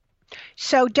patient?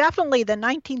 So definitely the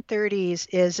 1930s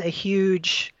is a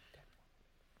huge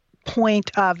point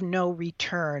of no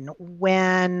return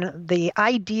when the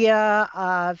idea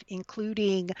of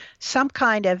including some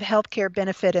kind of healthcare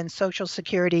benefit in Social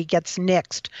Security gets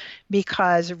nixed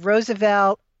because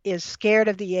Roosevelt is scared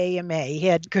of the AMA. He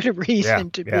had good reason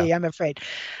to be, I'm afraid.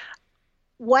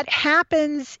 What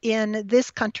happens in this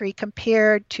country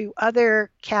compared to other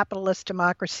capitalist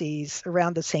democracies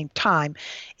around the same time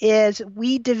is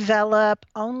we develop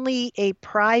only a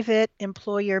private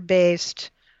employer-based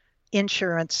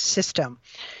insurance system.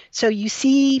 So you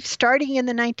see, starting in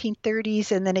the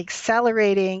 1930s and then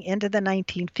accelerating into the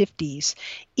 1950s,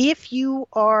 if you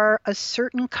are a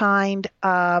certain kind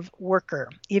of worker,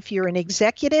 if you're an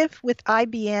executive with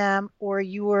IBM or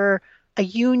you're a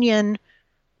union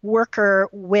worker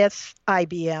with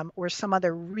IBM or some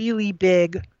other really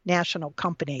big national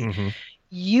company,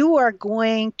 you are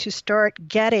going to start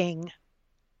getting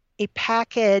a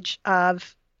package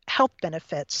of health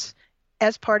benefits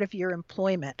as part of your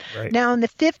employment. Right. Now, in the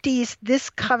 50s,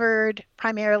 this covered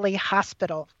primarily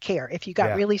hospital care. If you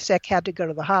got really sick, had to go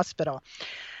to the hospital.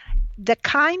 The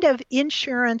kind of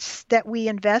insurance that we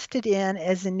invested in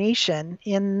as a nation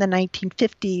in the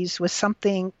 1950s was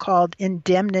something called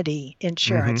indemnity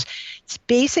insurance. It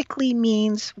basically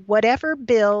means whatever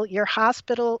bill your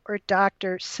hospital or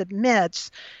doctor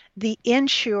submits, the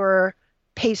insurer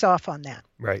pays off on that.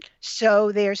 Right.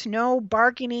 So there's no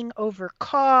bargaining over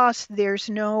costs. There's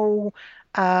no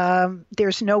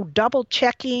double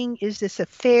checking. Is this a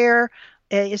fair?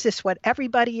 Is this what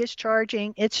everybody is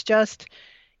charging? It's just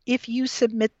if you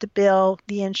submit the bill,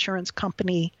 the insurance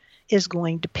company is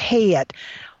going to pay it.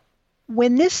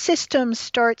 When this system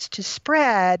starts to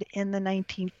spread in the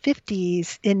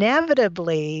 1950s,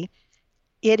 inevitably,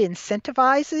 it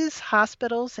incentivizes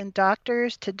hospitals and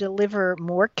doctors to deliver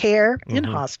more care in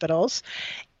hospitals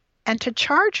and to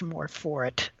charge more for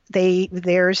it.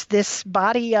 There's this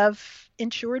body of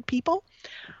insured people.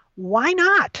 Why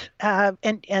not?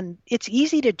 And it's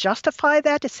easy to justify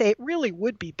that, to say it really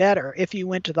would be better if you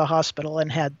went to the hospital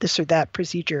and had this or that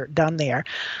procedure done there.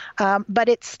 But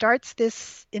it starts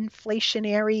this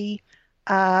inflationary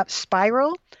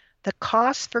spiral. The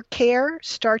costs for care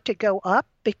start to go up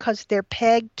because they're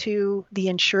pegged to the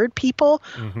insured people.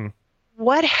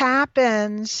 What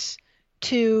happens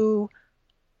to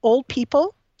old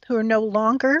people who are no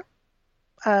longer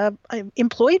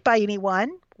employed by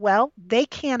anyone? Well, they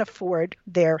can't afford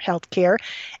their health care.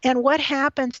 And what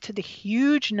happens to the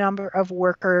huge number of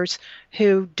workers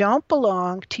who don't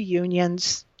belong to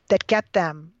unions that get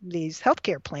them these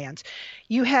healthcare plans?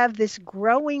 You have this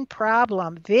growing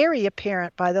problem, very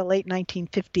apparent by the late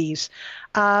 1950s,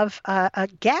 of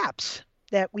gaps,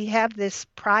 that we have this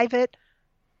private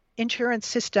insurance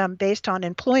system based on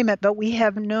employment, but we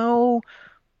have no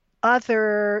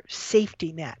other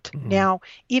safety net. Mhm. Now,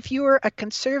 if you're a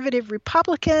conservative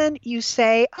Republican, you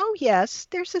say, oh, yes,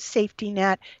 there's a safety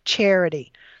net.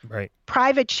 Charity, Right.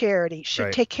 private charity should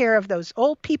Right. take care of those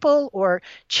old people, or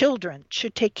children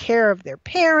should take care of their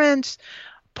parents.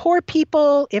 Poor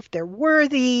people, if they're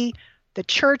worthy, the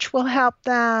church will help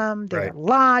them, their Right.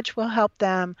 lodge will help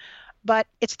them, but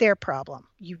it's their problem.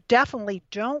 You definitely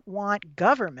don't want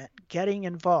government getting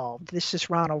involved. This is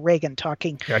Ronald Reagan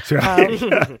talking. That's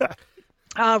right.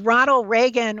 Ronald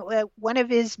Reagan, one of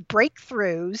his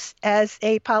breakthroughs as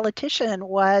a politician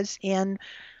was in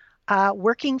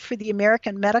working for the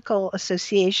American Medical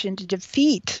Association to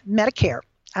defeat Medicare.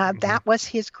 That was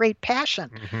his great passion.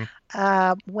 Mhm.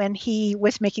 When he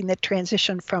was making the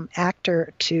transition from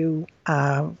actor to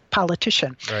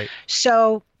politician. Right.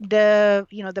 So the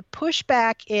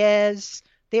pushback is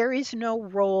there is no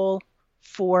role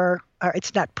for, or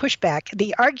it's not pushback.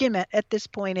 The argument at this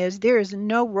point is there is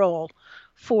no role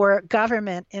for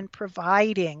government in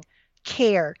providing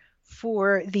care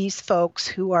for these folks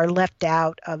who are left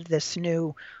out of this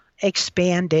new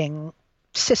expanding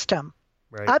system.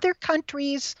 Right. Other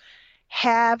countries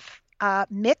have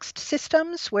mixed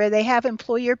systems where they have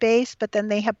employer-based, but then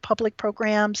they have public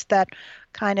programs that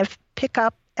kind of pick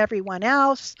up everyone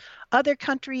else. Other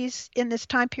countries in this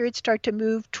time period start to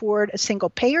move toward a single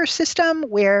payer system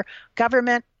where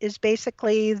government is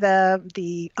basically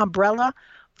the umbrella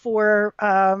for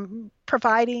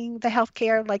providing the health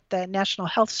care, like the National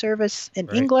Health Service in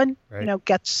Right. England,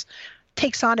 Right.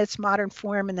 takes on its modern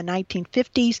form in the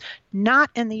 1950s, not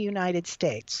in the United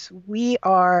States. We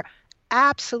are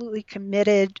absolutely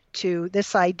committed to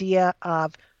this idea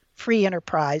of free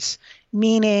enterprise,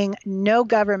 meaning no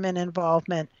government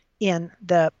involvement in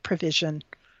the provision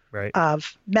Right.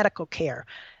 of medical care.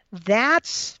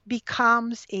 That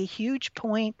becomes a huge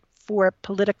point for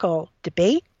political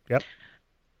debate. Yep.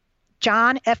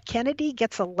 John F. Kennedy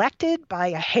gets elected by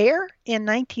a hair in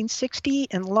 1960,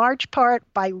 in large part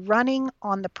by running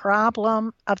on the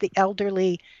problem of the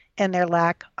elderly and their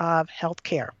lack of health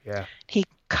care. Yeah. He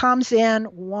comes in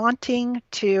wanting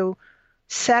to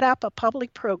set up a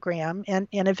public program, and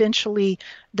eventually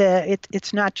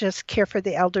it's not just care for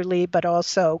the elderly, but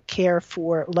also care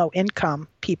for low-income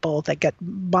people that get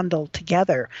bundled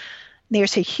together.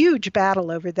 There's a huge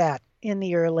battle over that in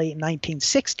the early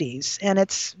 1960s, and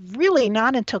it's really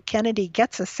not until Kennedy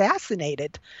gets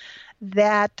assassinated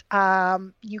that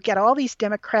you get all these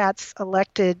Democrats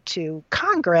elected to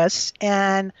Congress,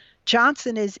 and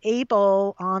Johnson is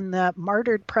able, on the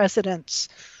martyred president's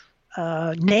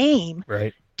name,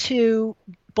 Right. to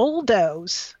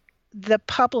bulldoze the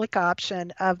public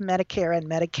option of Medicare and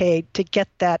Medicaid, to get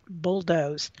that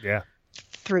bulldozed Yeah.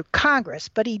 through Congress.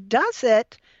 But he does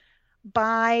it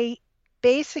by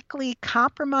basically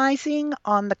compromising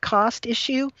on the cost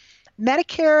issue.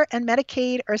 Medicare and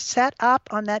Medicaid are set up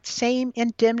on that same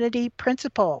indemnity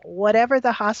principle. Whatever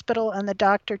the hospital and the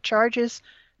doctor charges,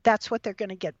 that's what they're going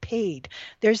to get paid.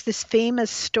 There's this famous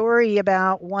story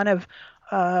about one of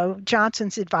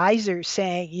Johnson's advisors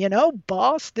saying,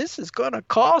 boss, this is going to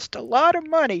cost a lot of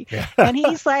money. Yeah. And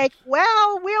he's like,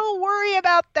 well, we'll worry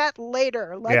about that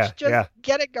later. Let's just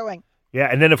get it going. Yeah,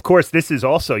 and then of course this is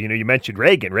also, you mentioned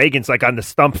Reagan. Reagan's like on the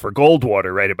stump for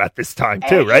Goldwater right about this time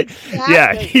too, right?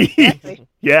 Exactly. Yeah. Exactly.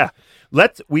 Yeah.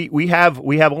 We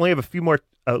only have a few more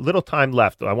little time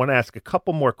left. I want to ask a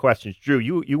couple more questions. Drew,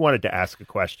 you wanted to ask a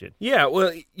question. Yeah,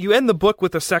 well, you end the book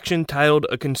with a section titled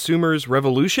 "A Consumer's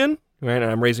Revolution." Right,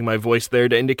 and I'm raising my voice there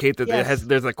to indicate that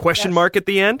there's a question mark at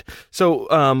the end. So,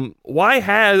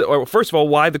 first of all,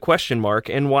 why the question mark,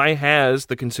 and why has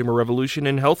the consumer revolution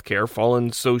in healthcare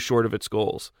fallen so short of its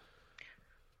goals?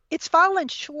 It's fallen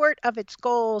short of its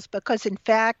goals because, in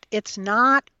fact, it's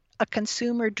not a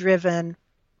consumer-driven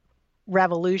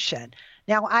revolution.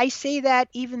 Now, I say that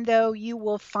even though you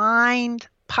will find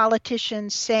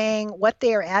politicians saying what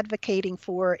they are advocating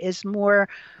for is more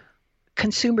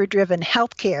consumer-driven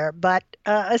healthcare, but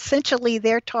essentially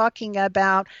they're talking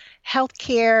about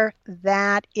healthcare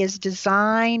that is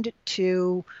designed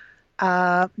to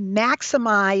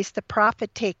maximize the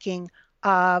profit-taking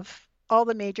of all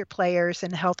the major players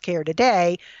in healthcare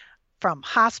today, from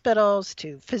hospitals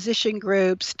to physician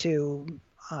groups to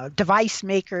device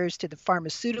makers to the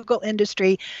pharmaceutical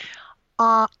industry.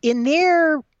 In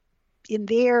their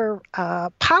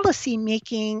policy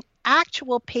making,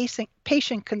 actual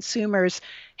patient consumers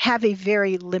have a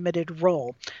very limited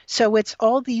role. So it's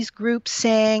all these groups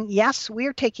saying, yes,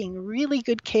 we're taking really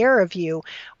good care of you,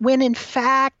 when in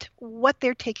fact what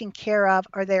they're taking care of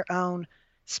are their own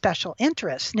special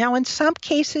interests. Now, in some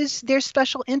cases, their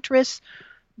special interests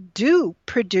do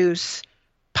produce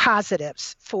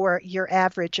positives for your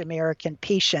average American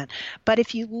patient. But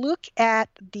if you look at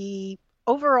the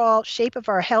overall shape of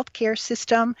our healthcare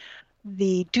system,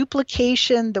 the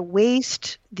duplication, the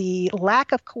waste, the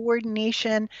lack of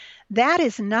coordination, that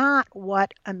is not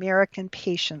what American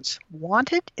patients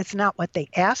wanted. It's not what they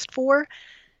asked for.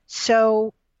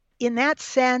 So in that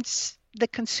sense, the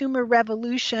consumer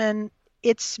revolution,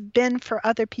 it's been for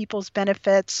other people's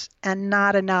benefits and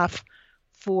not enough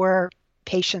for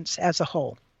patients as a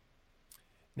whole.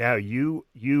 Now you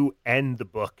end the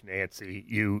book, Nancy.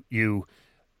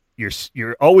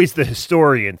 You're always the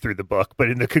historian through the book, but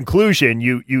in the conclusion,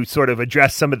 you sort of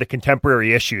address some of the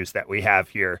contemporary issues that we have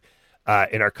here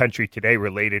in our country today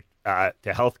related to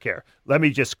healthcare. Let me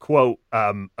just quote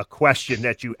a question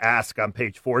that you ask on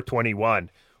page 421.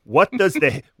 What does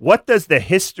the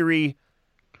history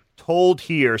told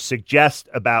here suggest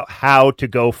about how to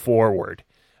go forward?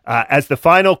 As the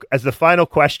final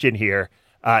question here,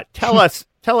 tell us,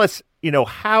 how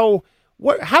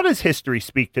does history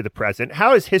speak to the present?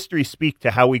 How does history speak to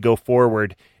how we go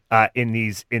forward in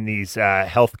these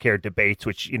healthcare debates,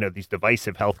 which these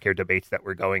divisive healthcare debates that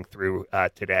we're going through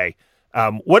today?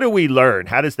 What do we learn?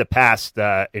 How does the past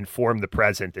inform the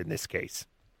present in this case?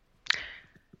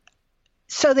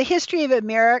 So the history of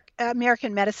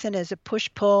American medicine is a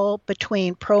push-pull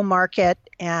between pro-market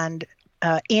and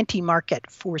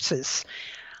anti-market forces.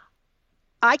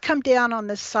 I come down on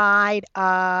the side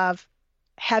of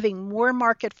having more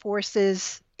market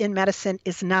forces in medicine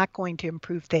is not going to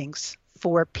improve things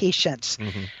for patients.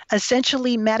 Mm-hmm.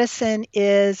 Essentially, medicine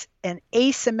is an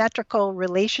asymmetrical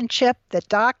relationship. The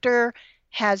doctor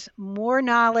has more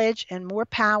knowledge and more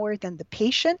power than the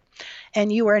patient,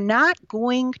 and you are not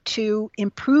going to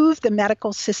improve the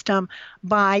medical system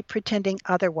by pretending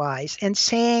otherwise and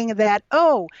saying that,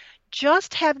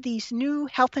 just have these new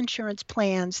health insurance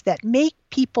plans that make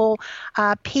people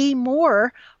pay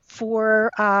more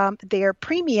for their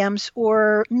premiums,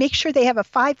 or make sure they have a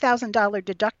 $5,000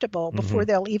 deductible before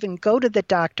they'll even go to the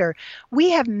doctor.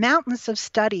 We have mountains of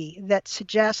study that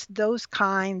suggest those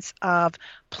kinds of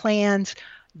plans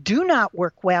do not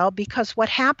work well, because what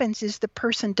happens is the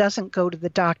person doesn't go to the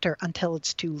doctor until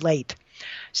it's too late.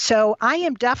 So I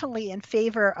am definitely in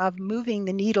favor of moving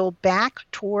the needle back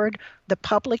toward the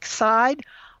public side.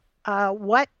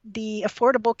 What the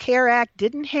Affordable Care Act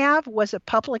didn't have was a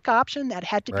public option that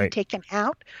had to be taken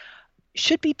out.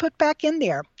 Should be put back in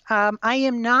there. I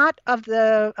am not of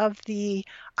the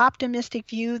optimistic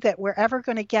view that we're ever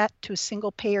going to get to a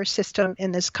single payer system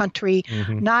in this country,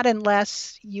 not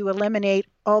unless you eliminate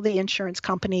all the insurance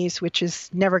companies, which is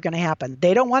never going to happen.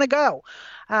 They don't want to go.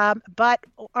 But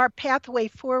our pathway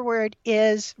forward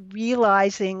is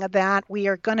realizing that we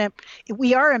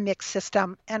are a mixed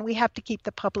system, and we have to keep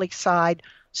the public side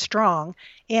strong,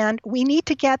 and we need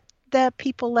to get the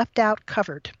people left out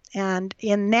covered. And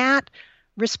in that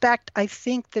respect, I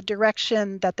think the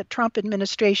direction that the Trump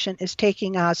administration is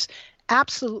taking us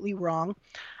absolutely wrong.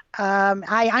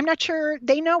 I'm not sure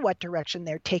they know what direction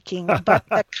they're taking, but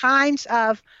the kinds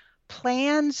of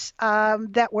plans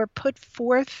that were put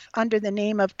forth under the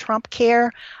name of Trump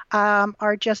Care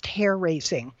are just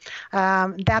hair-raising.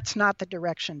 That's not the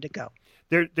direction to go.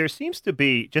 There seems to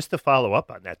be, just to follow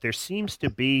up on that, there seems to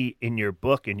be in your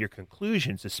book, in your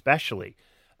conclusions especially,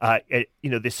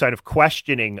 this sort of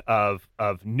questioning of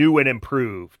new and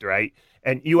improved, right?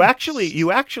 And you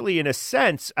actually, in a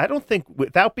sense, I don't think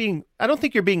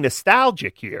you're being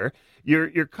nostalgic here.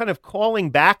 You're kind of calling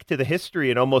back to the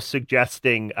history and almost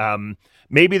suggesting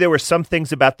maybe there were some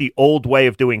things about the old way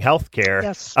of doing healthcare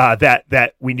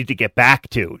that we need to get back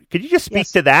to. Could you just speak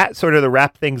to that, sort of to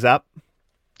wrap things up?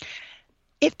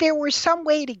 If there were some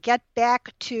way to get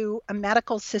back to a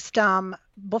medical system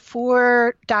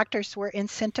before doctors were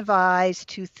incentivized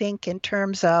to think in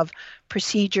terms of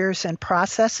procedures and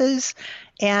processes,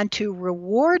 and to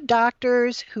reward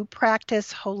doctors who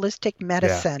practice holistic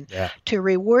medicine, to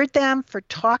reward them for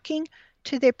talking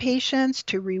to their patients,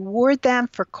 to reward them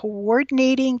for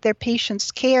coordinating their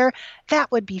patients' care,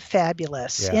 that would be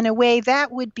fabulous. In a way,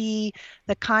 that would be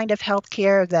the kind of health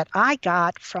care that I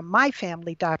got from my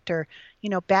family doctor,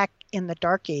 back in the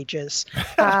dark ages.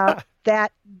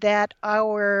 That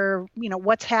our,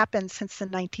 what's happened since the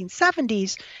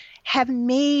 1970s have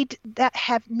made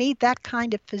that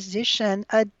kind of physician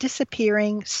a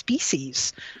disappearing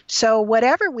species. So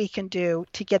whatever we can do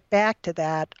to get back to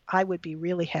that, I would be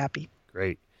really happy.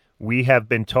 Great. We have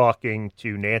been talking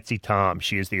to Nancy Tom.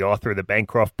 She is the author of the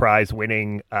Bancroft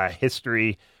Prize-winning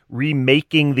history,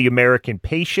 Remaking the American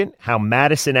Patient, How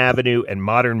Madison Avenue and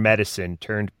Modern Medicine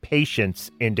Turned Patients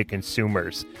into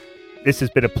Consumers. This has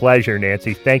been a pleasure,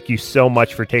 Nancy. Thank you so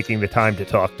much for taking the time to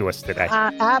talk to us today.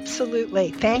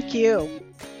 Absolutely. Thank you.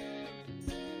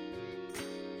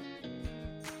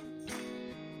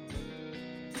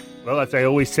 Well, as I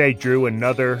always say, Drew,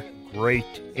 another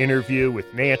great interview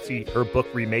with Nancy. Her book,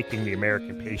 Remaking the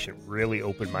American Patient, really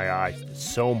opened my eyes to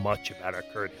so much about our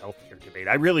current healthcare debate.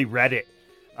 I really read it.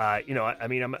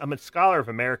 I'm a scholar of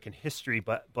American history,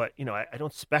 but I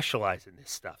don't specialize in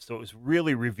this stuff. So it was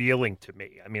really revealing to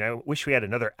me. I mean, I wish we had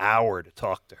another hour to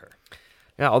talk to her.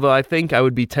 Yeah, although I think I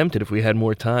would be tempted if we had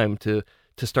more time to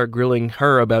start grilling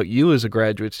her about you as a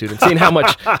graduate student, seeing how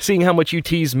much you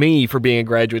tease me for being a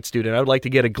graduate student. I would like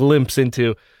to get a glimpse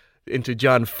into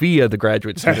John Fia, the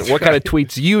graduate student. What kind of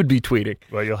tweets you'd be tweeting?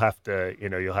 Well, you'll have to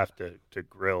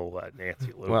grill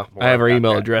Nancy a little bit more. I have her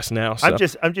email address now. So.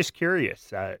 I'm just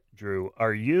curious, Drew.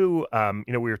 Are you?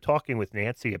 We were talking with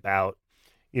Nancy about,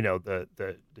 the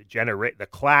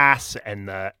class and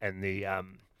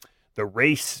the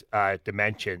race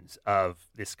dimensions of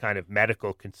this kind of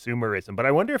medical consumerism. But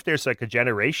I wonder if there's like a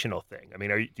generational thing. I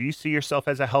mean, do you see yourself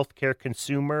as a healthcare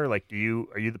consumer? Like, are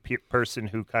you the person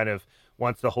who kind of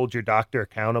wants to hold your doctor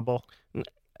accountable?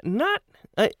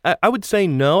 I would say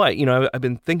no. I've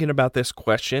been thinking about this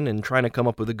question and trying to come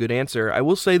up with a good answer. I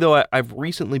will say, though, I've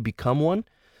recently become one.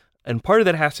 And part of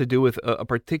that has to do with a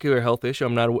particular health issue.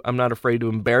 I'm not afraid to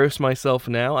embarrass myself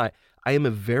now. I am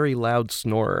a very loud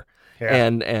snorer. Yeah.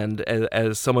 And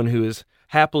as someone who is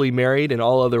happily married in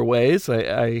all other ways,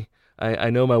 I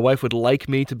know my wife would like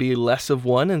me to be less of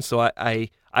one, and so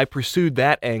I pursued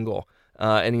that angle,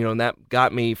 and that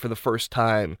got me for the first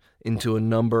time into a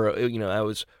number. I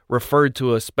was referred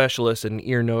to a specialist, an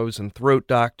ear, nose, and throat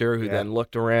doctor, who then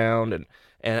looked around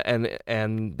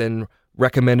and then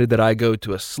recommended that I go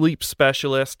to a sleep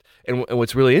specialist. And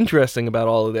what's really interesting about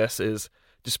all of this is,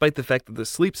 despite the fact that the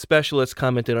sleep specialist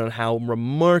commented on how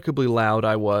remarkably loud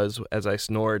I was as I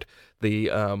snored,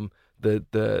 the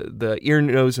ear,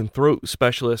 nose, and throat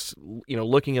specialist,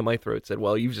 looking at my throat, said,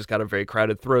 "Well, you've just got a very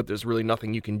crowded throat. There's really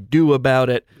nothing you can do about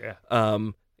it." Yeah.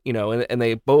 And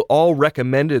they all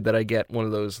recommended that I get one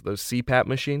of those CPAP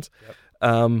machines.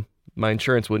 Yep. My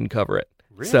insurance wouldn't cover it,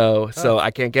 really? So I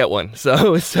can't get one.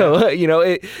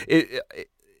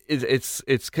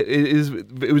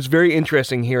 It was very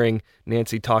interesting hearing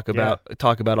Nancy talk about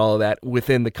all of that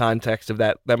within the context of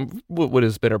that what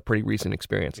has been a pretty recent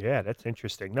experience. Yeah, that's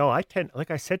interesting. No, like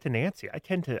I said to Nancy, I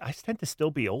tend to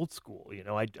still be old school.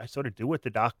 I sort of do what the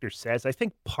doctor says. I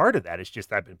think part of that is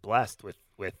just I've been blessed with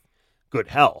good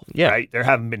health. Yeah. Right? There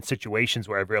haven't been situations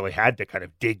where I've really had to kind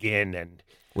of dig in and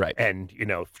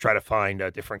try to find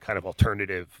a different kind of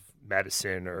alternative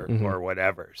medicine or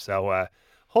whatever. So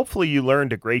hopefully you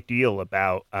learned a great deal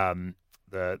about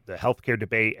the healthcare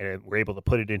debate, and we're able to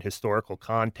put it in historical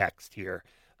context here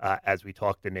as we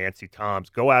talk to Nancy Toms.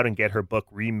 Go out and get her book,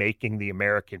 Remaking the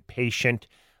American Patient.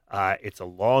 It's a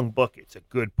long book. It's a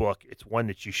good book. It's one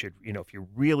that you should, if you're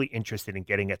really interested in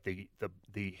getting at the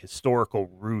historical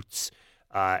roots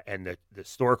and the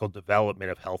historical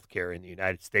development of healthcare in the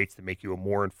United States to make you a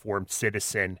more informed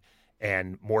citizen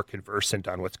and more conversant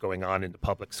on what's going on in the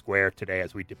public square today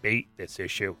as we debate this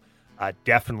issue,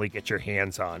 definitely get your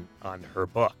hands on her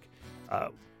book.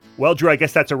 Well, Drew, I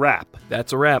guess that's a wrap.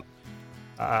 That's a wrap.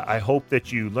 I hope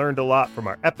that you learned a lot from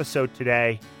our episode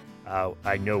today.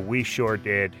 I know we sure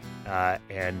did.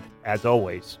 And as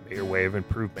always, may your way of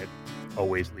improvement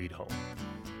always lead home.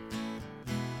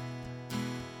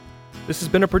 This has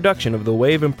been a production of The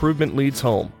Way of Improvement Leads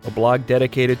Home, a blog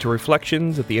dedicated to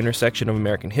reflections at the intersection of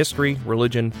American history,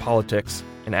 religion, politics,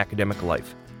 and academic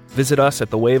life. Visit us at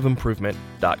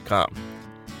thewayofimprovement.com.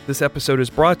 This episode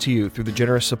is brought to you through the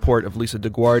generous support of Lisa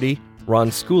DeGuardi, Ron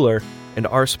Schooler, and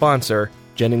our sponsor,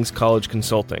 Jennings College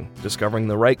Consulting, discovering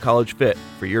the right college fit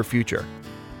for your future.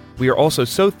 We are also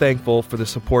so thankful for the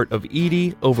support of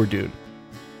Edie Overdune.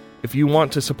 If you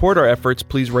want to support our efforts,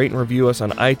 please rate and review us on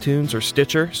iTunes or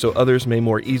Stitcher so others may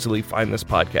more easily find this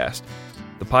podcast.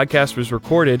 The podcast was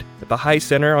recorded at the High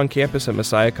Center on campus at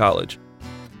Messiah College.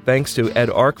 Thanks to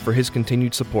Ed Ark for his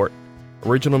continued support.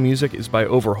 Original music is by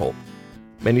Overholt.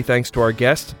 Many thanks to our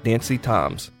guest, Nancy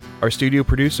Toms. Our studio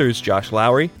producer is Josh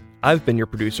Lowry. I've been your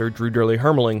producer, Drew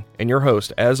Durley-Hermeling, and your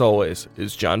host, as always,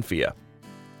 is John Fia.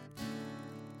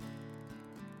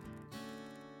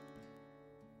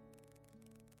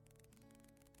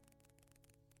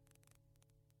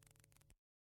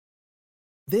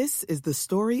 This is the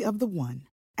story of the one.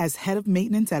 As head of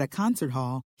maintenance at a concert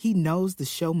hall, he knows the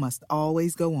show must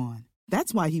always go on.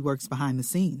 That's why he works behind the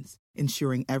scenes,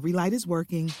 ensuring every light is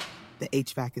working, the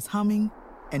HVAC is humming,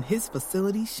 and his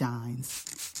facility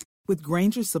shines. With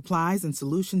Granger's supplies and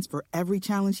solutions for every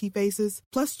challenge he faces,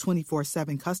 plus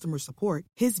 24/7 customer support,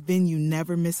 his venue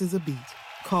never misses a beat.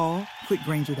 Call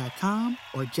quickgranger.com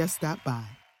or just stop by.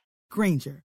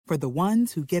 Granger, for the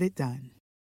ones who get it done.